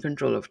human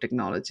control of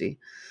technology.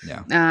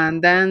 Yeah.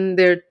 And then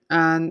the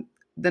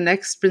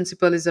next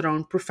principle is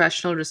around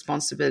professional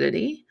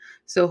responsibility.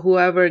 So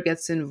whoever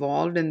gets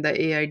involved in the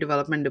AI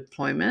development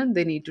deployment,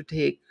 they need to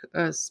take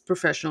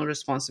professional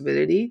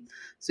responsibility.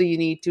 So you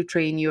need to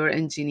train your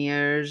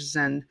engineers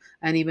and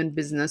even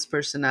business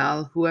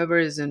personnel, whoever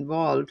is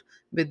involved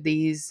with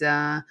these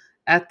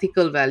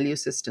ethical value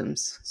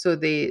systems. So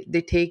they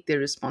take their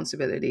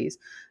responsibilities.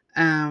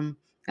 Um,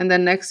 and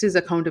then next is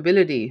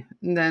accountability.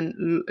 And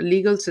then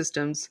legal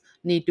systems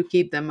need to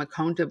keep them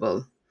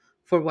accountable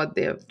for what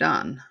they have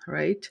done,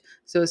 right?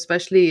 So,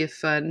 especially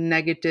if a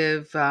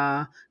negative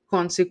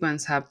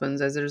consequence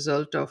happens as a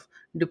result of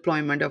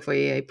deployment of a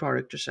AI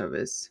product or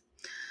service.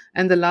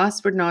 And the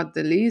last but not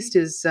the least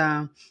is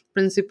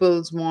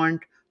principles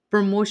want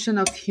promotion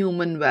of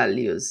human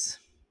values.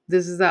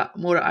 This is a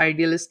more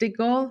idealistic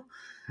goal,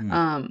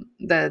 Hmm.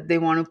 that they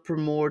want to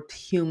promote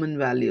human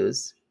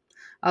values,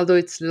 although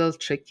it's a little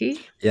tricky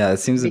Yeah, it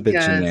seems a bit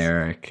because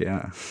generic.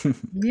 Yeah.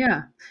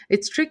 yeah,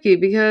 it's tricky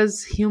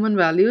because human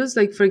values,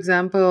 like for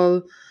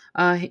example,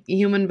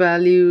 human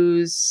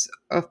values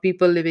of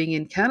people living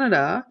in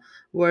Canada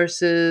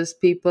versus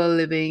people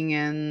living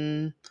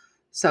in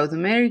South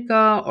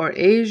America or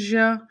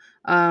Asia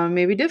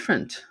may be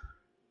different.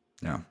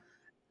 Yeah.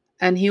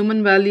 And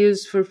human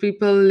values for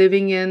people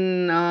living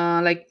in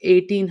like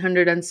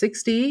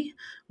 1860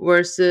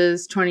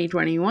 versus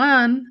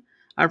 2021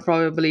 are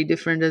probably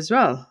different as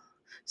well.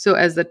 So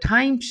as the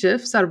time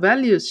shifts, our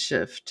values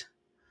shift.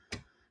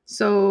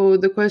 So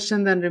the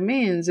question then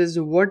remains is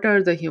what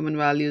are the human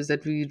values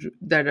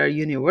that are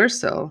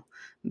universal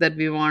that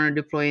we want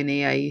to deploy in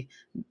AI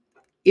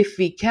if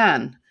we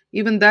can?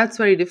 Even that's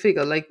very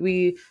difficult. Like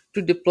we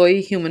to deploy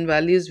human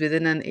values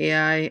within an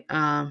AI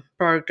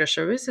product or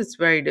service, it's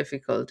very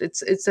difficult.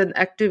 It's an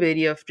active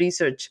area of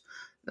research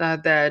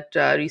that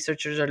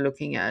researchers are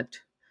looking at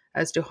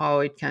as to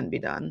how it can be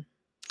done.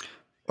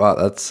 Wow,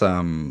 that's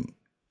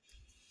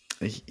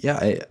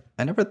yeah,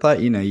 I never thought,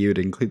 you'd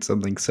include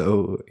something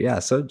so, yeah,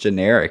 so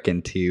generic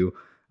into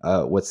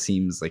what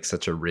seems like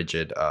such a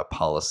rigid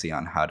policy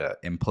on how to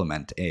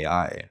implement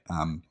AI.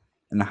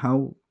 And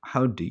how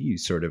do you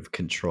sort of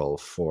control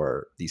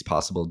for these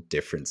possible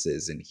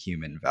differences in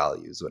human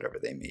values, whatever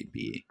they may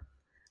be?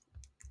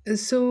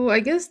 So I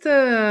guess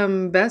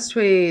the best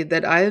way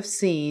that I have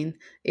seen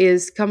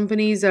is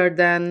companies are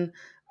then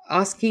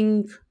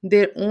asking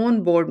their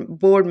own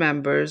board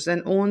members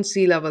and own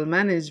C-level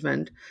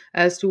management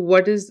as to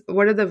what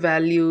are the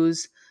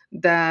values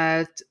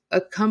that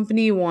a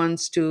company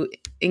wants to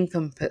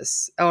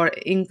encompass or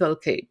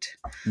inculcate.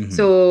 Hmm.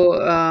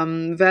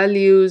 So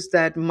values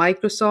that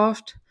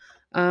Microsoft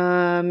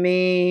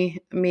may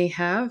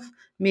have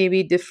may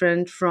be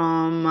different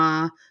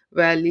from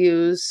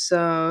values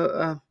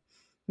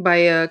by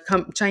a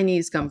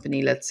Chinese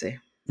company, let's say.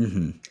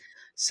 Hmm.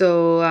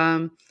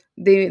 So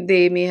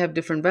they may have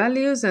different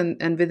values,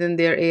 and within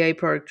their AI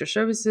product or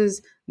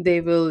services, they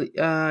will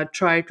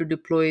try to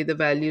deploy the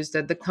values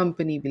that the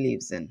company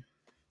believes in.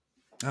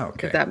 Oh, If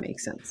okay. that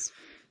makes sense.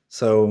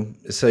 So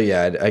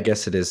yeah, I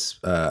guess it is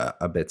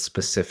a bit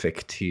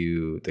specific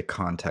to the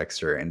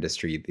context or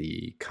industry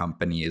the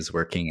company is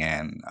working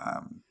in,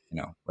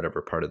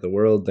 whatever part of the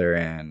world they're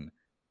in,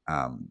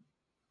 um,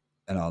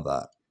 and all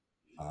that.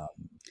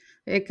 Um,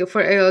 Like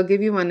for I'll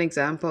give you one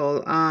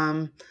example.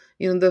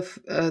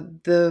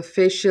 The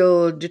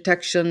facial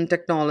detection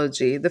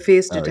technology, the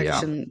face oh yeah.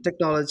 detection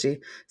technology.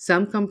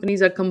 Some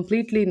companies are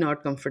completely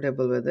not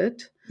comfortable with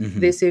it.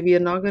 They Hmm. say we are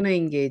not going to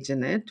engage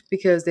in it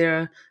because there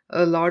are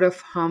a lot of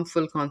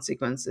harmful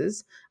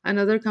consequences, and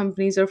other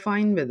companies are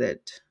fine with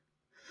it.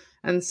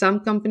 And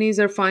some companies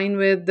are fine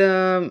with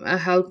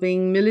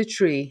helping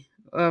military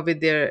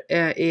with their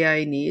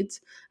AI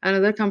needs, and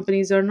other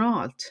companies are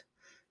not.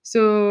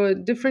 So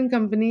different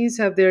companies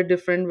have their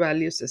different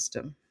value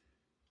system.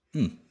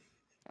 Hmm.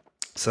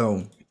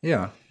 So,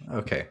 yeah,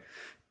 okay.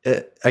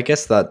 I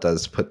guess that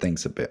does put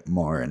things a bit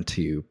more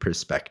into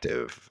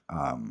perspective,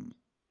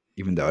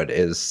 even though it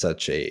is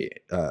such a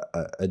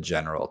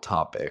general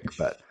topic.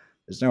 But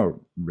there's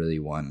no really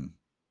one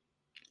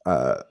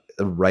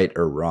right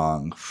or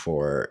wrong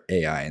for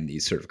AI in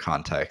these sort of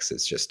contexts.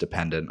 It's just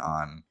dependent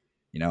on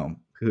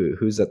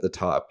who's at the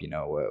top.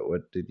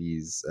 What do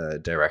these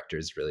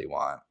directors really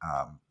want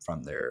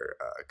from their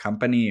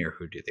company, or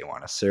who do they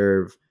want to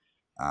serve?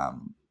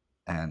 Um,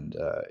 and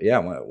yeah,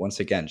 once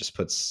again, just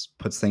puts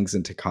things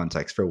into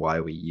context for why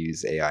we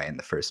use AI in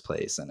the first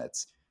place, and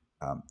it's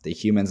the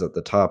humans at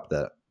the top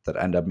that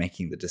end up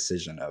making the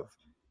decision of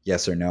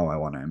yes or no. I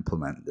want to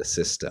implement the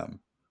system.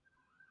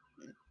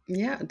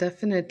 Yeah,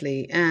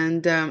 definitely.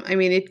 And I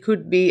mean, it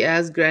could be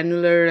as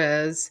granular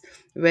as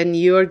when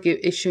you're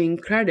issuing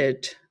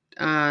credit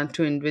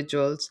to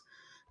individuals.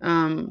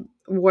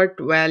 What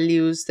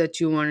values that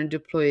you want to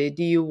deploy?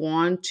 Do you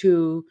want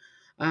to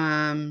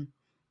um,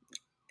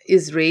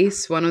 is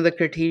race one of the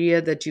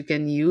criteria that you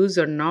can use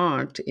or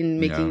not in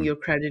making Yeah, your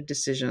credit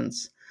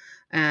decisions?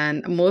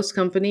 And most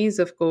companies,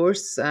 of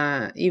course,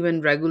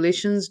 even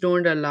regulations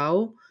don't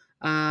allow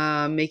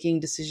making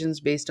decisions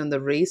based on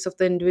the race of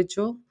the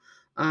individual.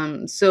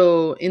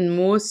 So in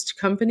most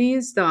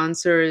companies the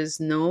answer is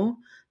no,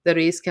 the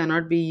race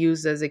cannot be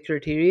used as a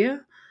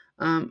criteria.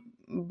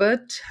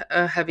 But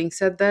having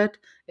said that,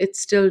 it's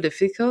still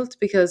difficult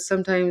because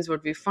sometimes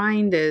what we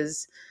find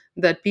is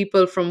that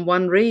people from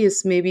one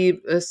race may be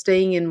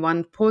staying in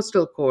one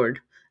postal code,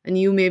 and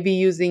you may be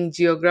using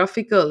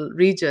geographical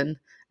region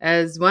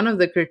as one of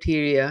the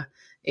criteria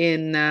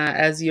in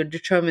as you're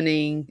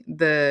determining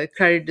the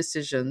credit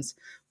decisions,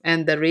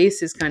 and the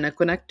race is kind of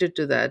connected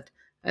to that,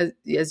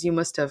 as you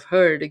must have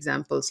heard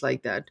examples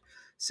like that.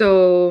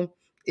 So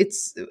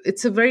it's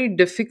a very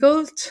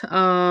difficult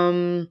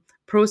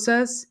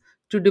process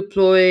to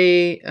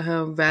deploy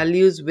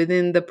values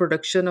within the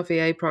production of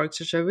AI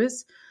products or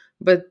service,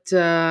 but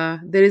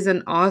there is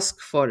an ask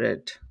for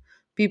it.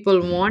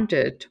 People mhm, want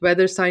it.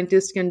 Whether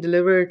scientists can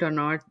deliver it or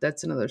not,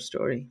 that's another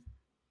story.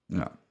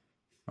 yeah.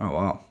 Oh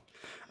wow.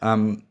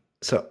 Um,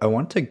 so I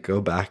want to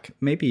go back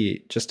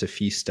maybe just a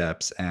few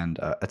steps, and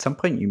at some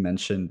point you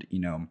mentioned,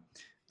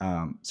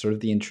 sort of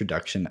the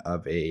introduction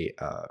of a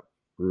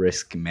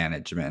risk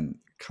management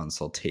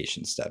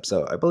consultation step.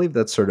 So I believe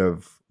that's sort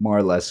of more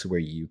or less where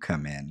you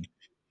come in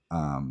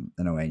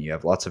a way, and you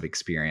have lots of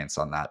experience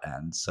on that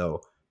end.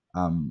 So,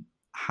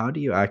 how do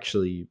you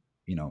actually,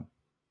 you know,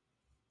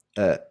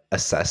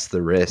 assess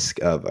the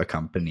risk of a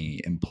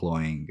company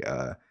employing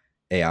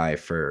AI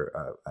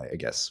for, I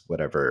guess,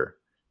 whatever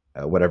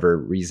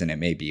reason it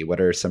may be?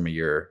 What are some of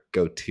your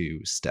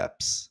go-to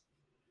steps?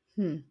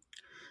 Hmm.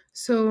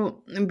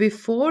 So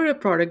before a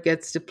product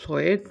gets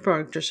deployed,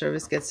 product or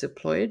service gets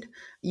deployed,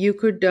 you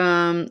could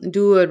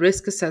do a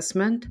risk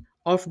assessment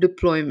of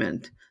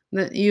deployment.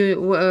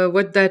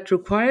 What that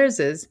requires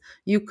is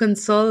you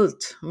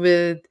consult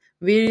with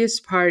various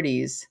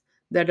parties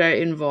that are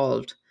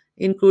involved,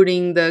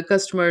 including the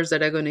customers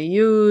that are going to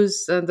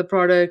use the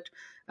product,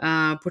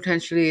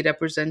 potentially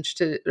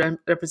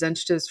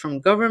representatives from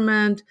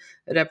government,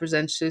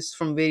 representatives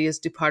from various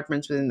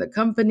departments within the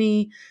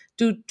company,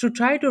 to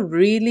try to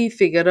really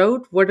figure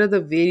out what are the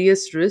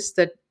various risks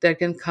that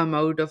can come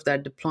out of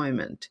that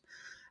deployment.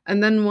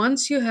 And then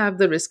once you have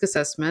the risk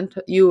assessment,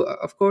 you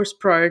of course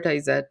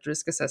prioritize that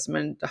risk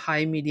assessment,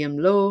 high, medium,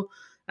 low,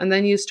 and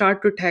then you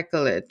start to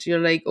tackle it. You're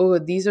like, oh,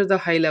 these are the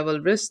high level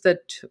risks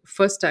that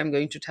first I'm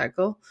going to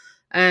tackle.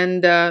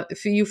 And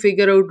if you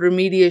figure out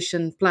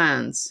remediation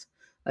plans,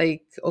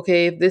 like,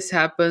 okay, if this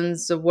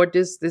happens, so what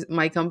is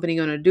my company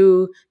going to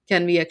do?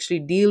 Can we actually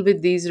deal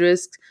with these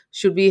risks?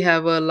 Should we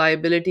have a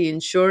liability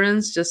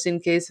insurance just in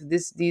case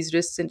these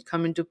risks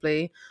come into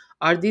play?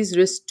 Are these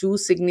risks too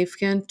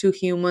significant to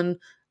human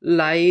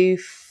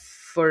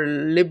life or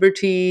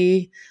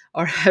liberty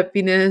or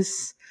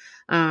happiness,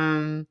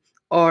 um,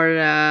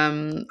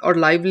 or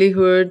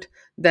livelihood,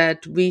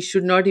 that we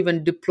should not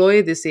even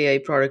deploy this AI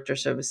product or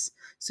service?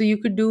 So you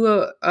could do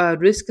a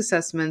risk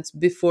assessments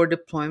before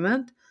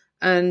deployment,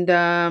 and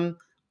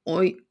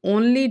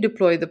only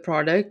deploy the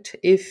product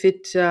if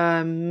it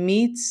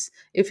meets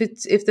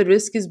if the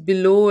risk is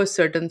below a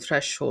certain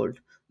threshold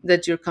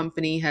that your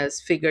company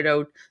has figured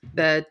out,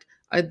 that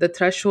the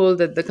threshold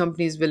that the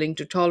company is willing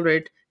to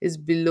tolerate is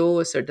below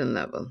a certain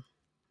level.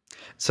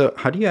 So,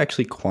 how do you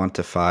actually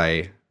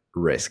quantify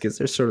risk? Is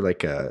there sort of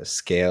like a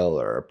scale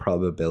or a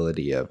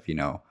probability of,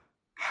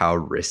 how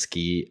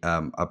risky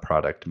a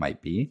product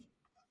might be?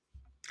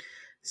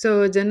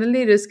 So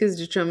generally, risk is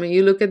determined.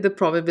 You look at the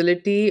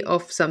probability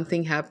of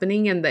something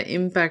happening and the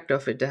impact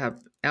of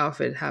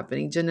of it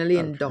happening. Generally,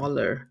 in Okay.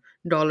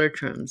 dollar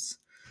terms.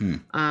 Hmm.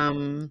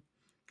 Um,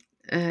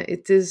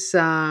 it is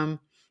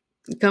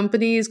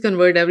companies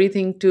convert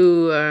everything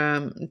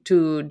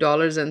to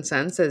dollars and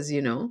cents, as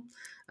you know.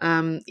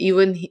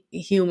 Even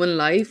human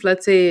life.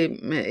 Let's say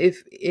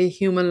if a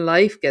human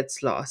life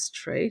gets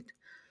lost, right?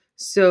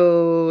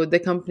 So the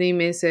company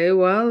may say,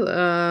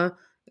 well,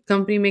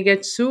 company may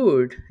get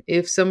sued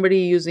if somebody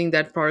using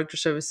that product or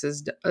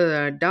services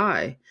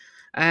die.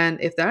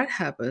 And if that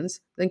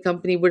happens, then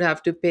company would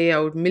have to pay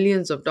out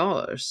millions of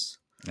dollars.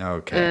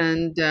 Okay.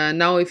 And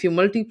now if you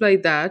multiply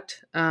that,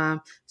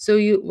 so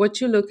you what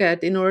you look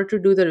at in order to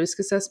do the risk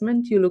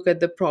assessment, you look at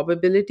the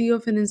probability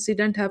of an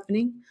incident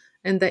happening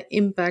and the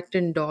impact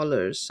in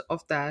dollars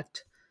of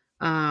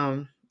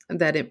um,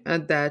 that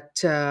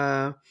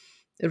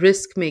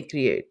risk may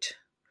create.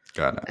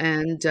 Got it.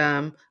 And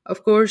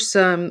of course,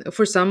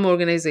 for some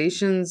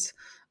organizations,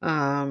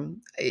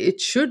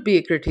 it should be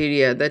a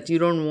criteria that you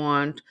don't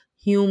want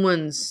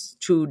humans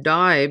to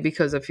die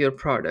because of your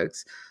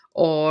products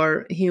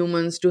or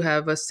humans to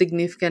have a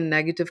significant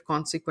negative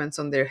consequence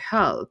on their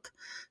health.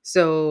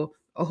 So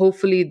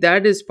hopefully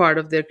that is part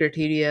of their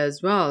criteria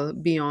as well,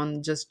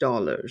 beyond just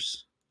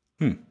dollars.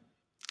 Hmm.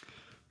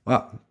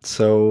 Well,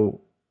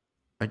 so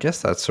I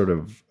guess that sort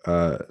of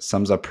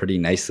sums up pretty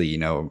nicely,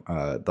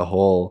 the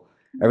whole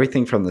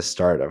everything from the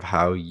start of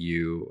how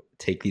you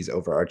take these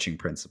overarching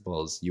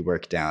principles, you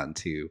work down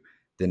to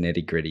the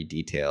nitty gritty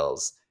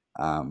details.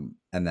 And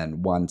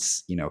then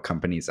once,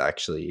 companies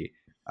actually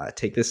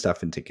take this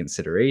stuff into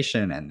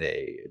consideration and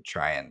they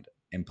try and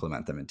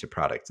implement them into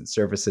products and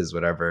services,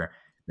 whatever,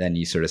 then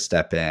you sort of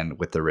step in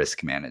with the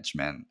risk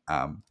management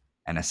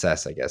and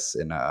assess, I guess,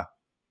 in a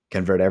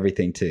convert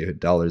everything to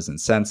dollars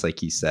and cents,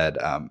 like you said,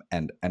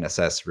 and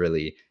assess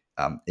really,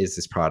 is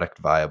this product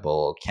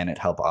viable? Can it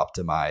help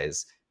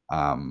optimize,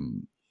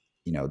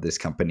 this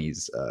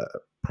company's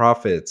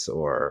profits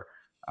or,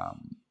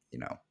 um, you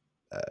know,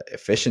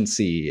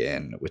 efficiency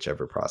in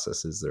whichever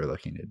processes they're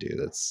looking to do.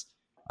 That's,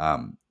 I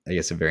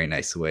guess, a very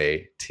nice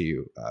way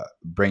to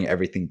bring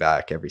everything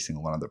back, every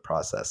single one of the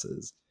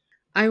processes.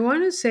 I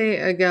want to say,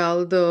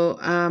 Agal, though,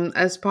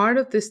 as part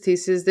of this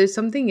thesis, there's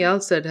something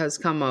else that has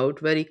come out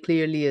very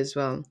clearly as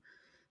well.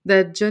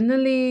 That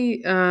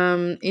generally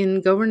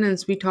in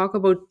governance, we talk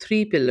about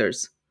three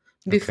pillars.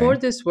 Before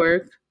Okay. this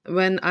work,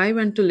 when I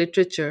went to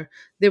literature,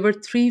 there were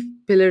three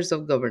pillars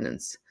of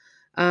governance,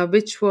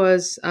 which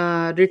was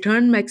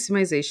return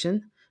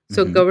maximization.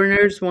 So Hmm.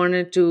 governors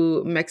wanted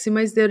to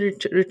maximize their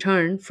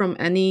return from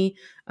any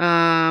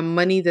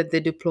money that they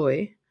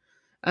deploy.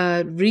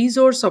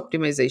 Resource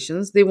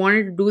optimizations, they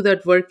wanted to do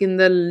that work in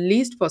the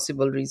least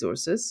possible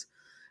resources.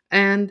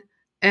 And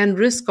and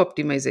risk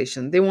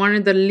optimization, they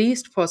wanted the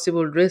least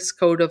possible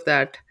risk out of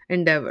that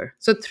endeavor.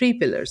 So three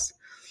pillars.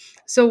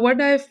 So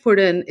what I've put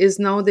in is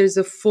now there's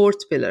a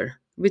fourth pillar,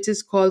 which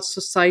is called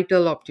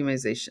societal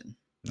optimization.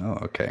 Oh,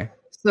 okay.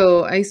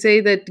 So I say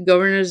that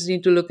governors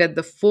need to look at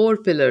the four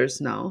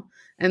pillars now.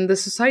 And the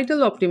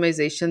societal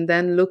optimization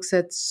then looks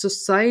at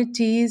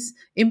society's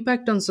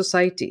impact on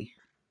society,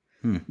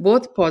 Hmm.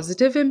 both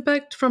positive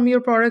impact from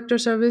your product or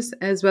service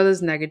as well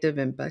as negative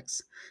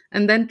impacts,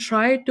 and then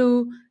try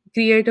to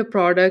create a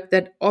product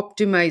that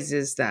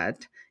optimizes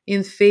that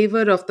in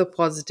favor of the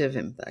positive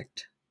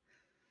impact.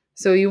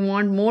 So you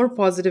want more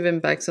positive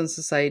impacts on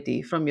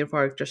society from your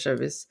product or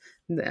service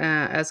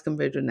as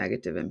compared to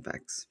negative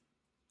impacts.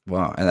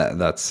 Wow,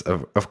 and that's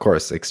of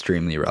course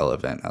extremely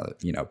relevant.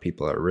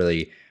 People are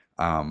really,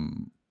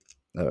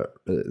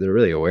 they're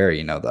really aware.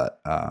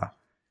 That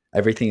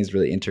everything is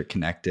really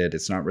interconnected.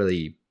 It's not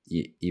really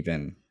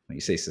even when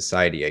you say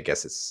society. I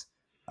guess it's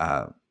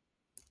uh,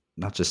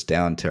 not just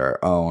down to our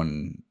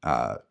own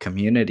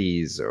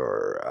communities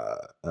or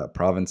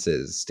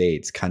provinces,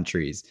 states,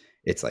 countries.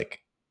 It's like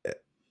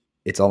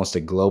it's almost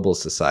a global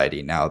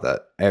society now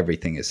that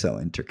everything is so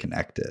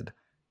interconnected.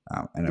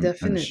 And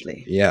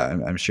Definitely. yeah,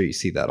 I'm sure you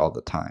see that all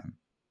the time.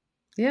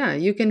 Yeah,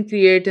 you can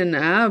create an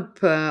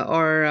app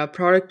or a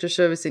product or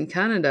service in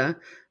Canada,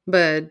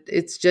 but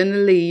it's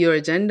generally your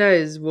agenda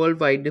is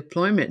worldwide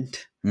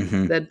deployment,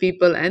 Hmm. that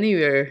people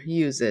anywhere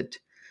use it.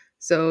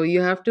 So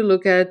you have to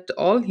look at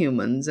all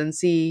humans and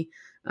see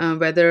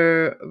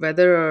whether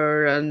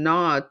or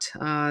not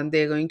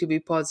they're going to be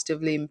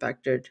positively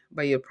impacted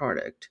by your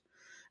product.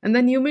 And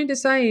then you may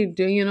decide,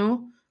 in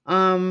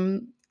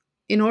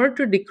order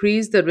to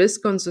decrease the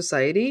risk on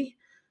society,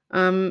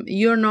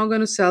 you're not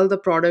going to sell the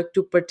product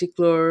to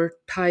particular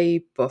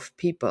type of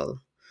people.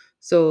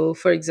 So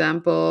for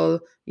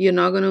example, you're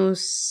not going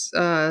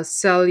to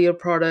sell your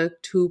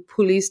product to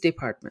police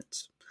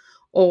departments,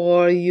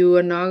 or you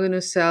are not going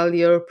to sell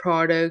your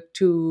product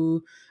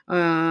to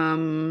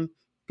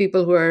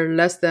people who are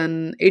less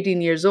than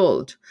 18 years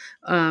old.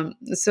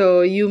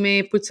 So you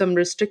may put some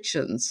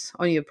restrictions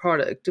on your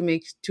product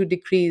to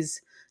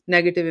decrease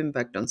negative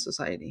impact on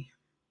society.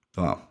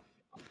 Well,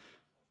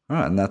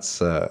 and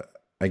that's,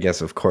 I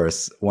guess, of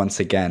course, once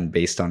again,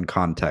 based on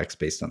context,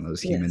 based on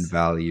those human Yes.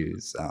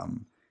 values.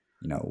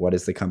 What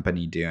is the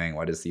company doing?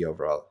 What is the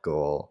overall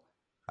goal?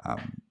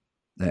 Um,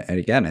 and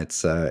again,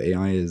 it's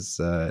AI is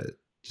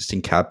just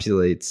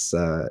encapsulates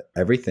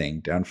everything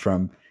down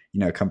from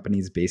a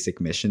company's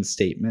basic mission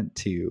statement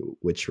to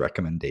which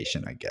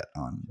recommendation I get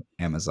on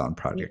Amazon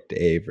product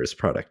A versus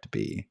product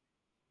B.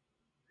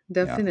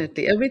 Yeah.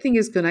 Definitely. Everything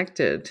is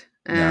connected.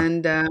 Yeah.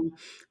 And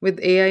with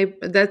AI,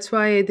 that's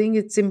why I think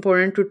it's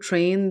important to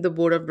train the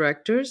board of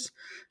directors,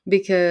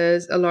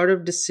 because a lot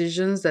of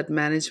decisions that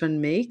management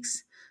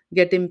makes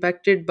get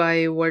impacted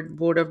by what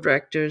board of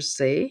directors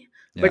say.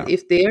 But Yeah.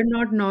 if they are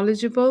not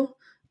knowledgeable,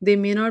 they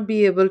may not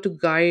be able to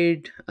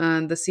guide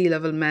the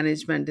C-level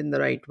management in the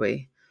right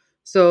way.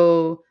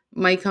 So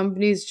my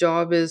company's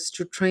job is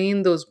to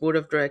train those board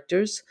of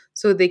directors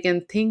so they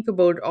can think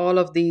about all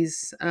of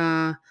these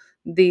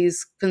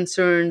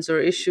concerns or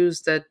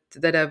issues that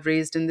I've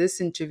raised in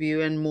this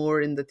interview and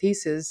more in the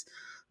thesis,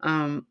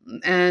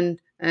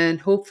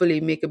 and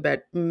hopefully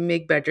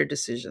make better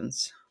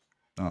decisions.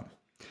 Oh.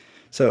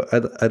 So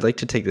I'd like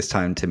to take this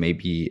time to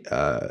maybe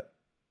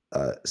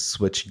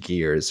switch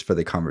gears for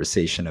the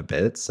conversation a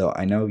bit. So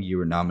I know you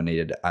were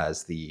nominated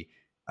as the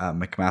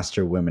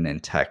McMaster Women in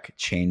Tech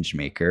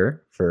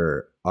Changemaker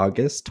for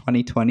August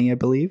 2020, I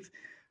believe.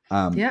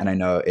 Yeah. And I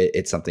know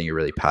it's something you're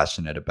really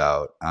passionate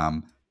about.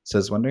 So I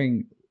was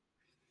wondering,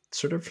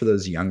 sort of for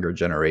those younger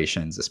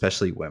generations,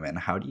 especially women,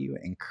 how do you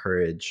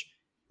encourage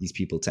these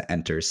people to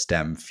enter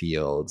STEM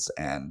fields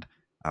and,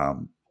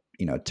 um,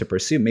 to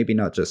pursue maybe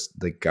not just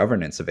the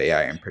governance of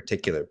AI in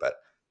particular, but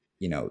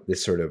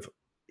this sort of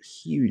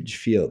huge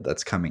field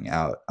that's coming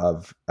out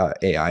of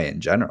AI in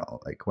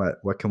general. Like,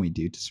 what can we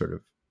do to sort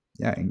of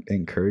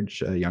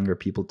encourage younger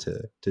people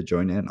to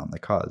join in on the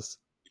cause?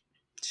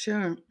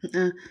 Sure.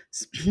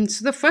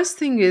 So the first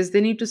thing is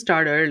they need to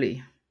start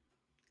early.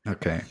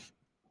 Okay.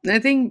 I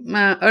think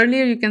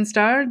earlier you can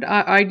start,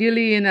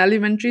 ideally in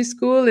elementary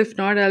school. If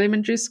not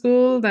elementary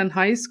school, then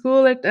high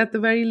school at the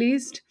very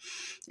least,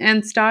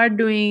 and start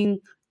doing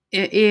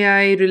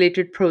AI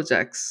related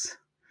projects.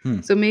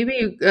 Hmm. So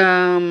maybe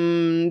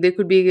there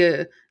could be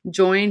a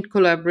joint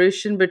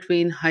collaboration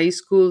between high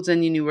schools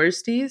and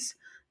universities.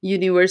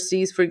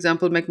 Universities, for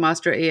example,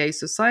 McMaster AI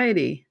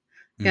Society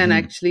can Hmm.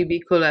 actually be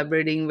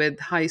collaborating with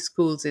high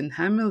schools in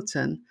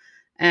Hamilton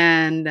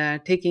and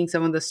taking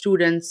some of the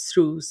students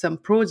through some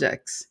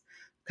projects,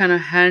 kind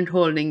of hand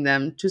holding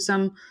them to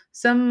some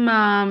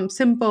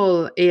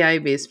simple AI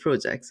based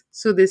projects,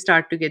 so they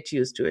start to get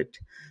used to it.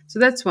 So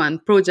that's one,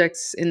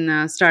 projects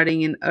in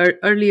starting in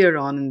earlier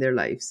on in their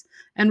lives,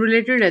 and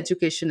related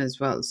education as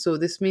well. So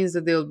this means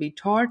that they'll be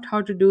taught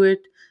how to do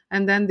it,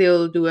 and then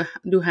they'll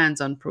do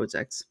hands-on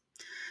projects.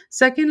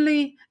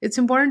 Secondly, it's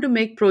important to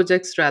make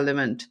projects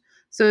relevant.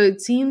 So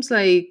it seems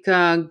like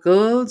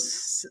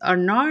girls are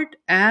not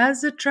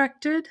as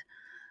attracted,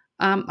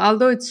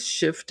 although it's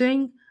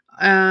shifting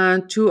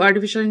to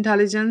artificial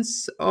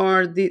intelligence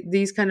or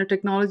these kind of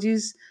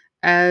technologies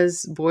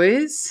as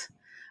boys.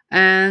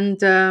 And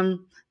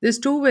there's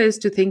two ways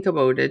to think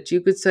about it. You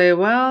could say,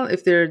 well,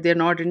 if they're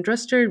not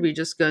interested, we're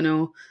just going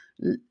to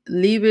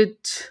leave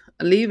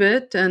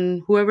it,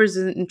 and whoever's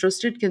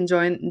interested can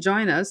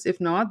join us. If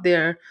not, we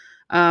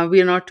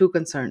are not too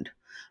concerned.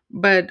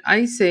 But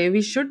I say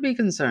we should be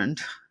concerned,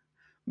 Yeah.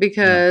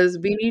 because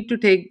we need to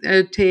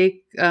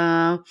take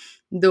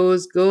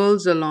those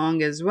girls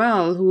along as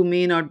well who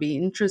may not be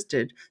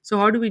interested. So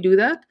how do we do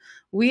that?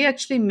 We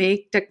actually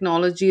make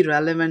technology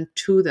relevant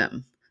to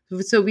them.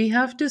 So we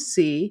have to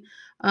see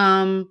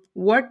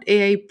what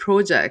AI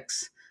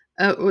projects.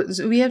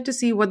 So we have to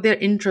see what their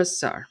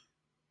interests are.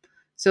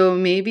 So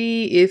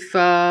maybe if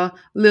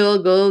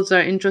little girls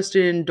are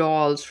interested in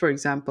dolls, for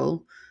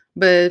example,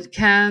 but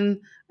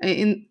can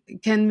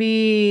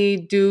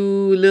we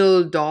do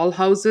little doll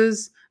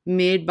houses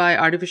made by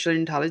artificial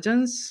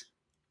intelligence?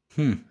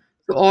 Hmm.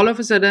 So all of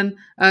a sudden,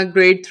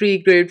 grade three,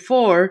 grade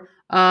four,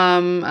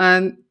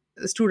 and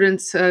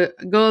students,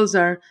 girls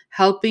are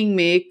helping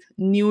make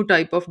new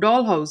type of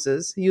doll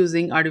houses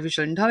using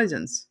artificial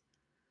intelligence,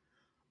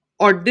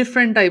 or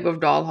different type of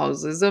doll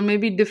houses, or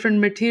maybe different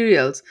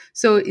materials.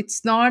 So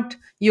it's not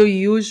your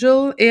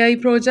usual AI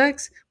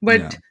projects, Yeah.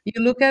 but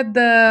you look at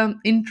the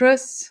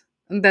interests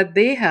that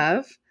they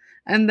have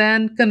and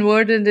then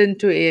convert it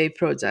into AI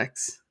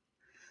projects,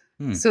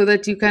 Hmm. so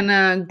that you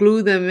can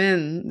glue them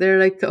in. They're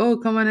like, oh,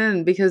 come on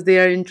in, because they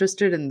are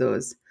interested in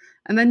those.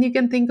 And then you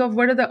can think of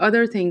what are the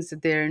other things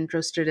that they're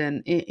interested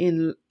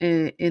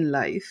in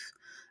life,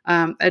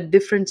 at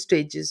different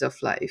stages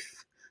of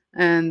life.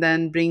 And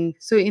then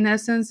so in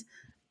essence,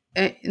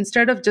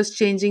 instead of just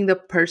changing the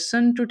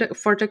person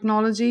for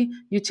technology,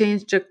 you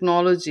change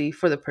technology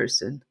for the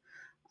person.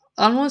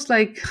 Almost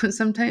like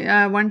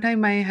sometime one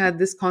time I had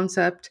this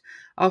concept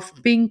of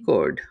pink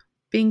Hmm.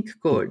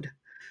 code.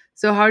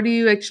 So how do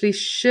you actually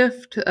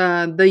shift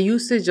the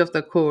usage of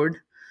the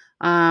code?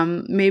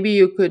 Maybe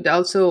you could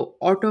also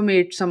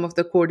automate some of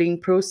the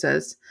coding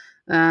process,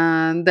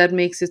 that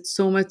makes it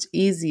so much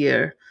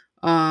easier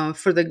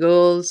for the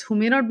girls who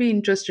may not be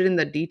interested in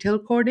the detail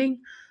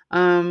coding,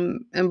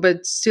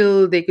 but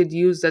still they could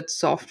use that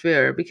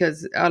software,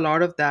 because a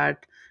lot of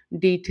that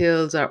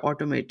details are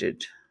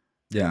automated.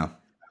 Yeah.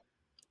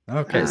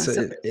 Okay, Uh,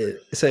 so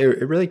so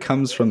it really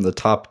comes from the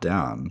top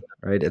down,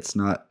 right? It's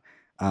not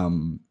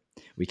um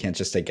we can't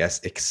just, I guess,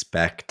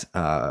 expect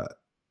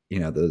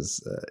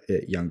those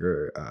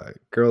younger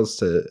girls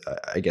to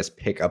I guess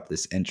pick up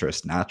this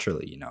interest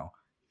naturally.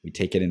 we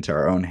take it into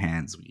our own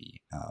hands.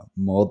 We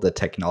mold the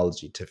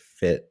technology to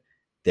fit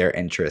their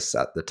interests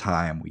at the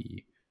time.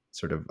 We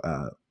sort of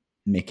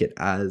make it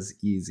as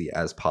easy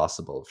as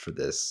possible for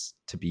this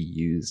to be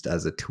used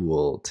as a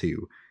tool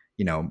to,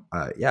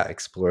 yeah,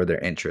 explore their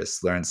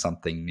interests, learn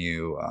something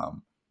new,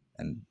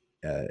 and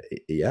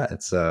yeah,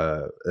 it's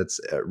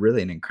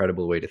really an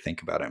incredible way to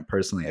think about it. And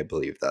personally, I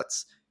believe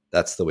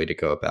that's the way to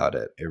go about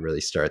it. It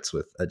really starts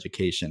with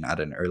education at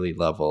an early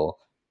level,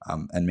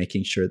 and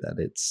making sure that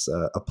it's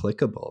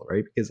applicable,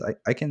 right? Because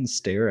I can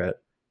stare at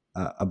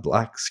a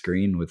black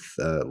screen with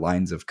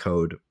lines of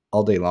code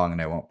all day long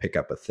and I won't pick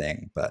up a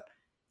thing. But,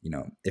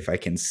 if I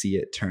can see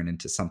it turn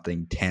into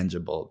something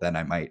tangible, then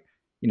I might,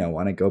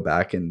 want to go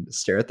back and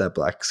stare at that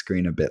black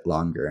screen a bit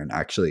longer and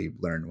actually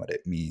learn what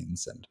it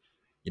means. And,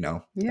 you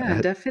know, Yeah,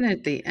 uh,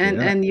 definitely. And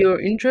yeah, and your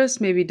interest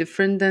may be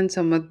different than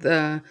some of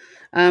the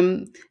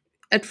um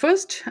at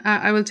first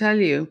I will tell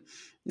you,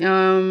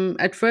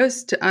 at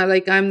first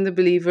like I'm the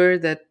believer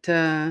that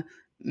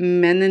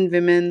men and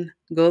women,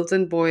 girls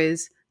and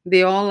boys,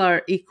 they all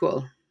are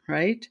equal,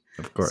 right?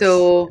 of course.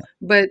 So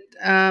but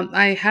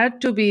I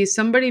had to be,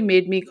 somebody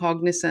made me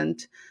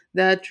cognizant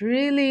that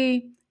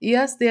really,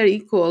 yes, they are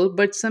equal,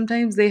 but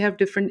sometimes they have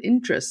different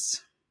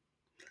interests.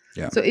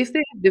 Yeah. So if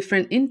they have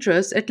different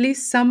interests, at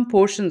least some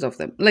portions of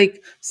them,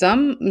 like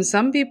some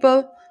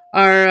people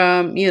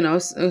are,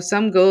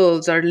 some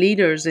girls are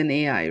leaders in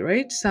AI,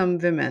 right? Some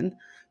women,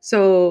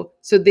 so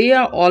they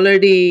are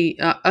already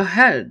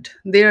ahead.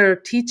 They are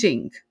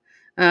teaching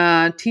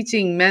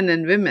men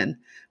and women.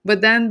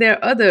 But then there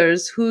are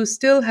others who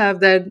still have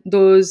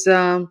those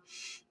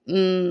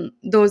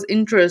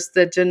interests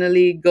that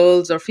generally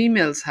girls or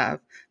females have.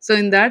 So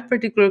in that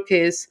particular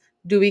case,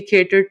 do we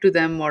cater to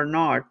them or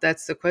not?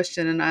 That's the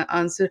question. And I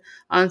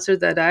answer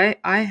that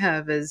I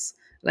have is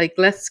like,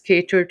 let's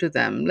cater to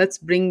them. Let's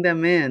bring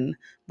them in.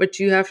 But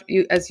you,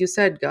 as you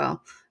said,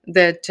 Gal,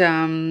 that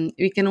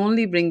we can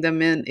only bring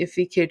them in if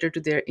we cater to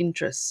their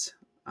interests.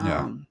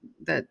 Yeah.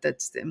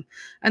 That's them.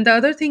 And the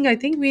other thing I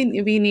think we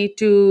need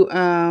to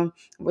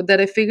that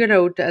I figured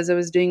out as I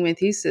was doing my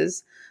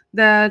thesis,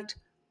 that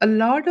a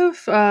lot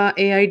of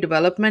AI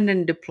development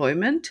and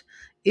deployment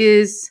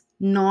is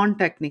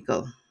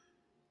non-technical.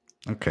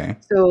 Okay.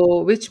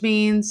 So, which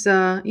means,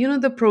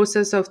 the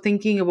process of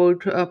thinking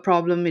about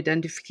problem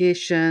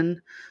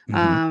identification,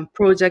 Hmm.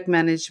 project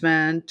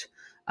management,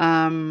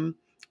 um,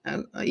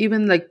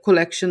 even like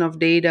collection of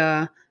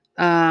data,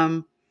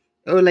 um,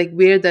 or like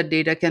where that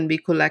data can be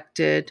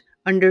collected,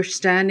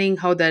 understanding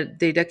how that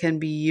data can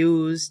be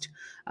used.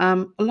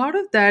 A lot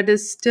of that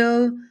is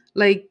still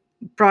like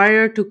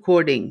prior to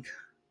coding.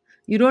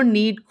 You don't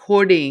need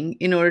coding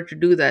in order to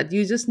do that.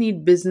 You just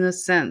need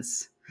business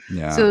sense.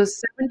 Yeah. So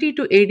 70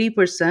 to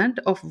 80%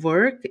 of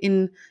work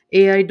in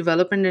AI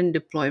development and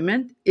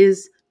deployment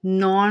is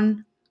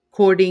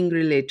non-coding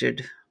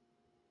related.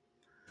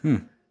 Hmm.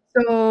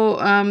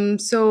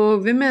 So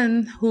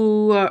women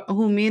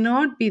who may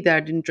not be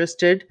that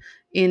interested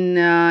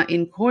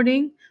in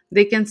coding,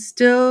 they can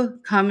still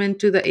come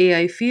into the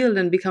AI field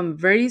and become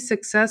very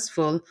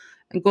successful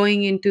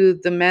going into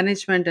the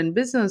management and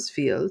business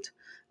field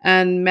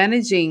and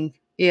managing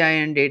AI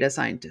and data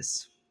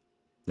scientists.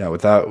 Yeah.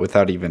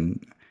 Without even,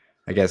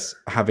 I guess,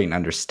 having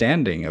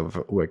understanding of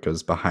what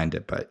goes behind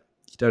it, but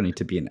you don't need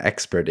to be an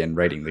expert in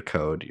writing the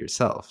code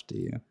yourself, do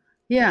you?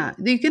 Yeah,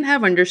 you can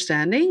have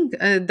understanding.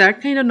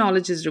 That kind of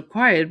knowledge is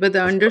required, but the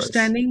Of course.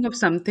 understanding of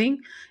something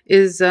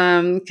is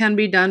can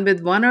be done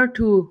with one or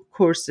two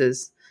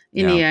courses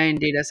in Yeah. AI and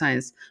data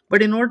science.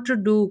 But in order to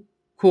do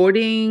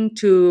coding,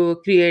 to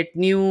create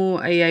new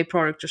AI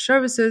product or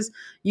services,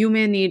 you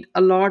may need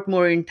a lot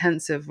more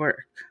intensive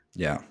work.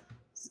 Yeah.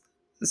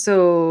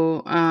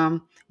 So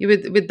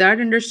with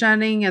that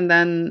understanding and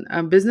then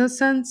business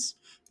sense,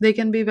 they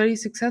can be very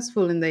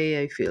successful in the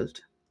AI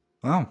field.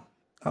 Wow.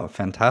 Oh,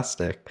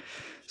 fantastic.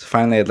 So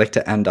finally, I'd like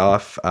to end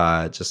off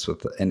just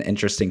with an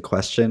interesting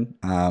question.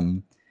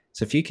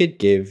 So if you could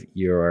give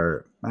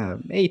your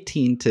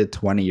 18 to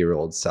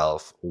 20-year-old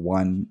self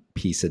one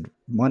piece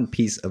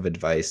of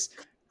advice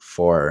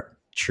for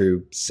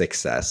true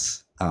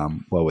success,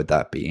 what would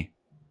that be?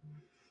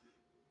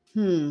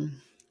 Hmm.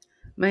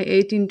 My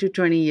 18 to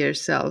 20-year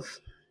self.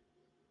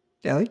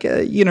 Yeah, like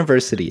a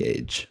university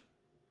age.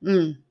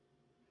 Mm.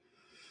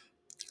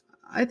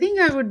 I think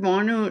I would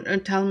want to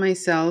tell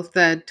myself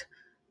that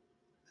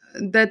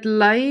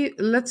life,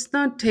 let's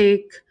not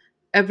take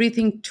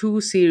everything too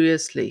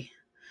seriously.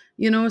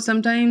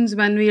 Sometimes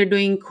when we are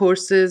doing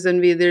courses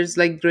and there's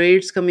like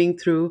grades coming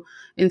through,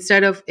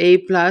 instead of A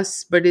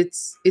plus, but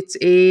it's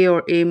A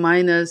or A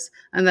minus,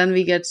 and then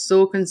we get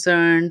so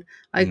concerned,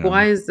 like,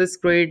 why Yeah. is this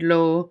grade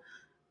low?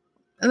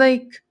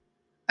 Like,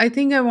 I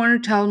think I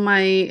want to tell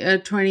my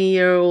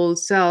 20-year-old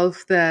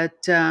self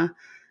that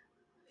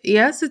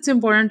yes, it's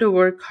important to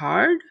work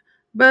hard,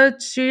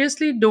 but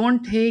seriously,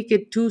 don't take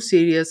it too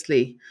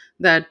seriously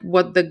that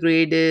what the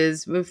grade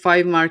is,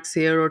 5 marks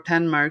here or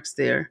 10 marks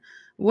there.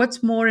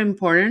 What's more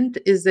important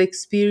is the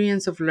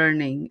experience of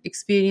learning,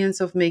 experience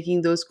of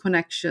making those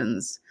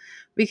connections,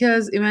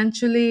 because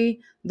eventually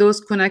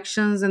those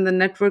connections and the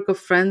network of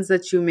friends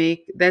that you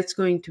make, that's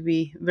going to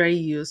be very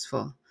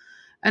useful.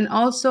 And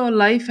also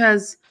life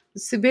has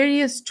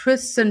various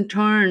twists and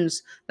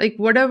turns, like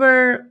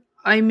whatever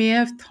I may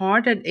have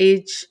thought at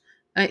age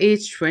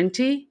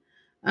 20,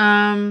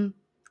 um,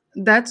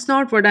 that's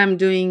not what I'm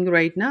doing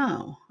right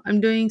now.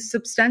 I'm doing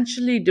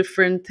substantially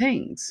different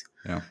things.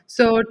 Yeah.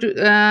 So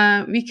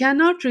we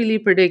cannot really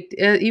predict,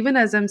 even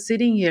as I'm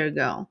sitting here,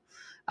 Gal.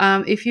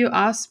 If you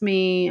ask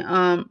me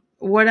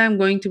what I'm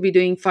going to be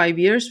doing 5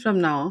 years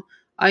from now,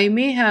 I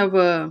may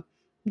have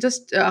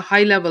just a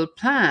high level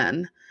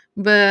plan,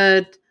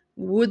 but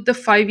would the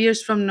 5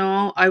 years from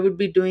now I would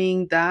be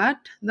doing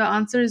that? The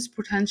answer is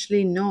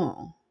potentially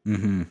no,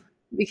 Mm-hmm.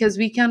 because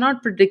we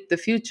cannot predict the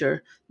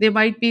future. There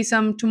might be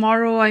some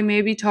tomorrow, I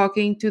may be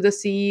talking to the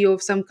CEO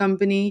of some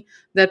company.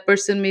 That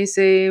person may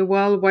say,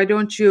 well, why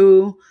don't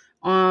you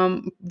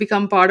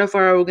become part of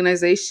our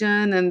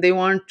organization? And they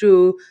want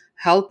to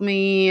help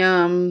me,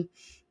 run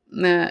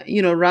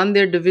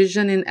their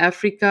division in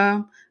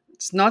Africa.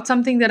 It's not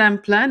something that I'm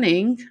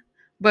planning,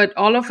 but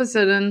all of a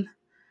sudden,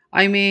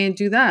 I may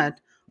do that.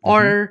 Mm-hmm.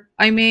 Or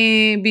I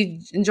may be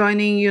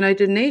joining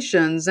United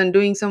Nations and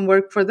doing some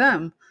work for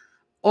them,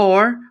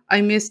 or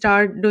I may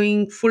start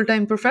doing full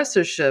time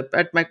professorship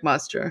at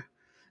McMaster.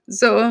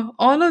 So,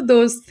 all of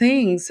those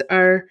things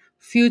are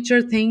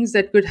future things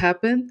that could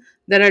happen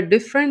that are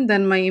different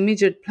than my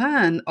immediate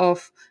plan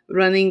of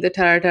running the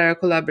Tara Tara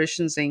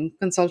Collaborations Inc.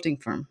 consulting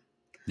firm.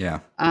 Yeah.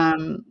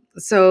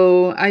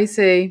 So, I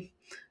say,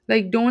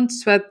 like, don't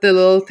sweat the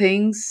little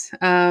things.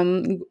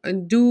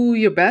 Do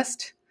your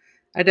best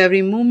at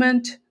every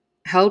moment,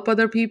 help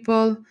other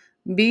people,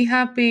 be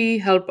happy,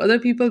 help other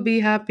people be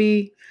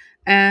happy,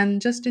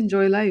 and just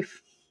enjoy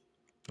life.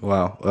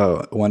 Wow.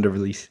 Oh,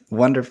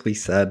 wonderfully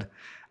said.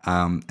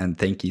 And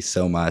thank you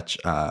so much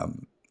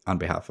on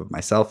behalf of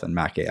myself and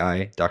Mac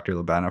AI, Dr.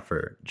 Labana,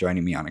 for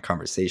joining me on a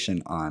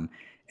conversation on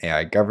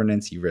AI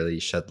governance. You really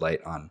shed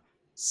light on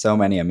so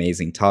many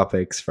amazing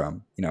topics,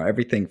 from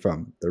everything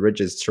from the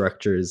rigid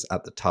structures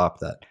at the top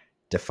that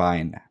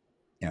define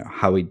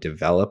how we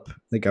develop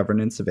the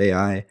governance of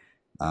AI.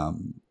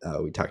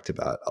 We talked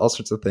about all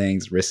sorts of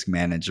things, risk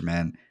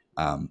management,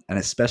 and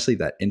especially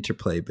that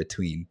interplay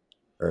between,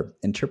 or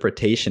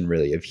interpretation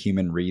really, of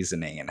human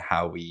reasoning and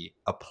how we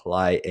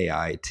apply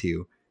AI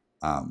to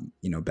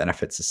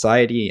benefit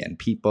society and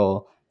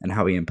people, and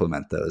how we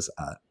implement those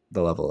at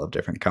the level of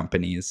different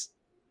companies.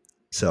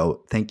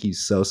 So thank you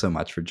so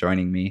much for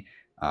joining me.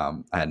 I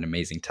had an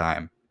amazing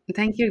time.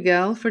 Thank you,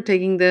 Gail, for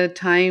taking the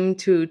time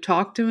to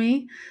talk to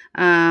me.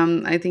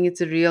 I think it's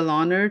a real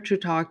honor to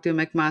talk to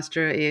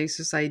McMaster AI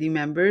Society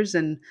members,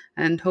 and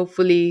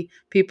hopefully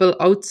people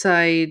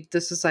outside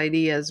the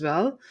society as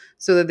well,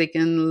 so that they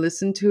can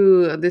listen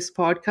to this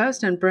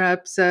podcast and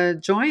perhaps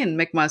join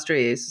McMaster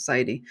AI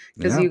Society,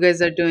 because Yeah. you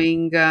guys are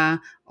doing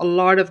a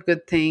lot of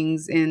good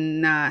things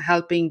in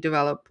helping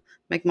develop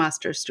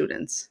McMaster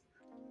students.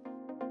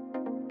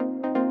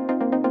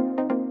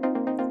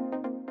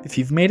 If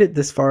you've made it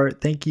this far,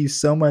 thank you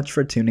so much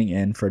for tuning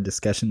in for a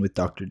discussion with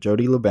Dr.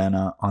 Jody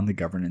Labana on the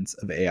governance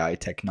of AI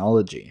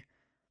technology.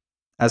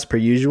 As per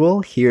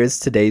usual, here is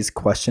today's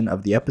question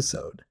of the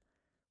episode.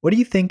 What do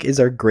you think is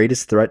our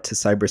greatest threat to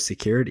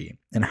cybersecurity,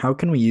 and how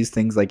can we use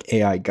things like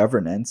AI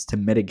governance to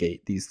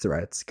mitigate these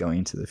threats going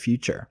into the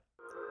future?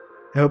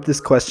 I hope this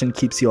question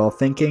keeps you all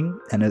thinking,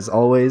 and as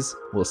always,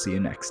 we'll see you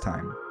next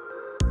time.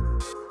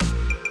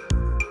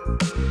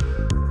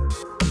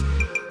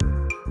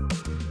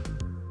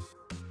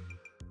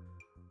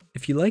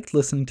 If you liked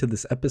listening to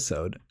this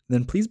episode,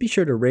 then please be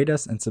sure to rate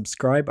us and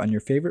subscribe on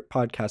your favorite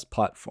podcast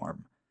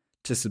platform.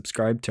 To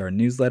subscribe to our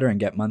newsletter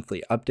and get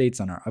monthly updates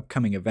on our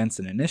upcoming events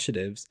and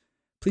initiatives,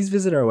 please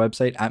visit our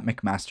website at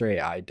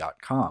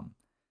mcmasterai.com.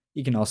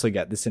 You can also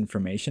get this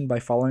information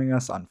by following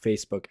us on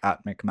Facebook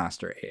at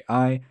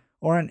McMasterAI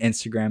or on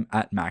Instagram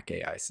at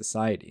MacAI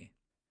Society.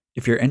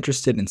 If you're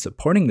interested in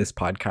supporting this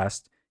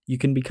podcast, you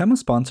can become a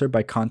sponsor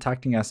by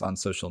contacting us on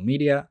social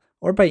media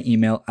or by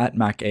email at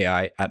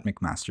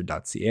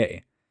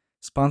macai@mcmaster.ca.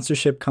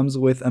 Sponsorship comes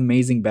with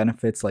amazing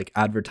benefits like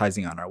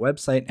advertising on our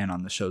website and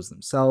on the shows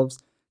themselves,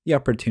 the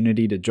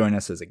opportunity to join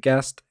us as a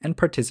guest, and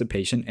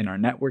participation in our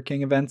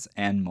networking events,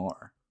 and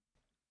more.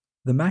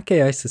 The Mac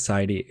AI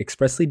Society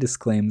expressly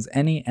disclaims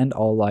any and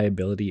all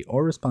liability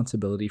or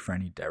responsibility for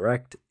any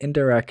direct,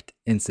 indirect,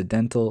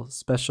 incidental,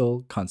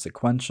 special,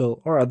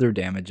 consequential, or other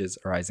damages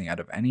arising out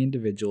of any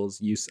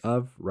individual's use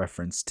of,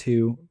 reference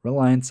to,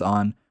 reliance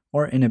on,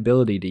 or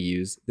inability to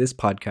use this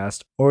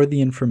podcast or the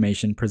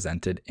information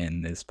presented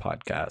in this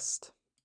podcast.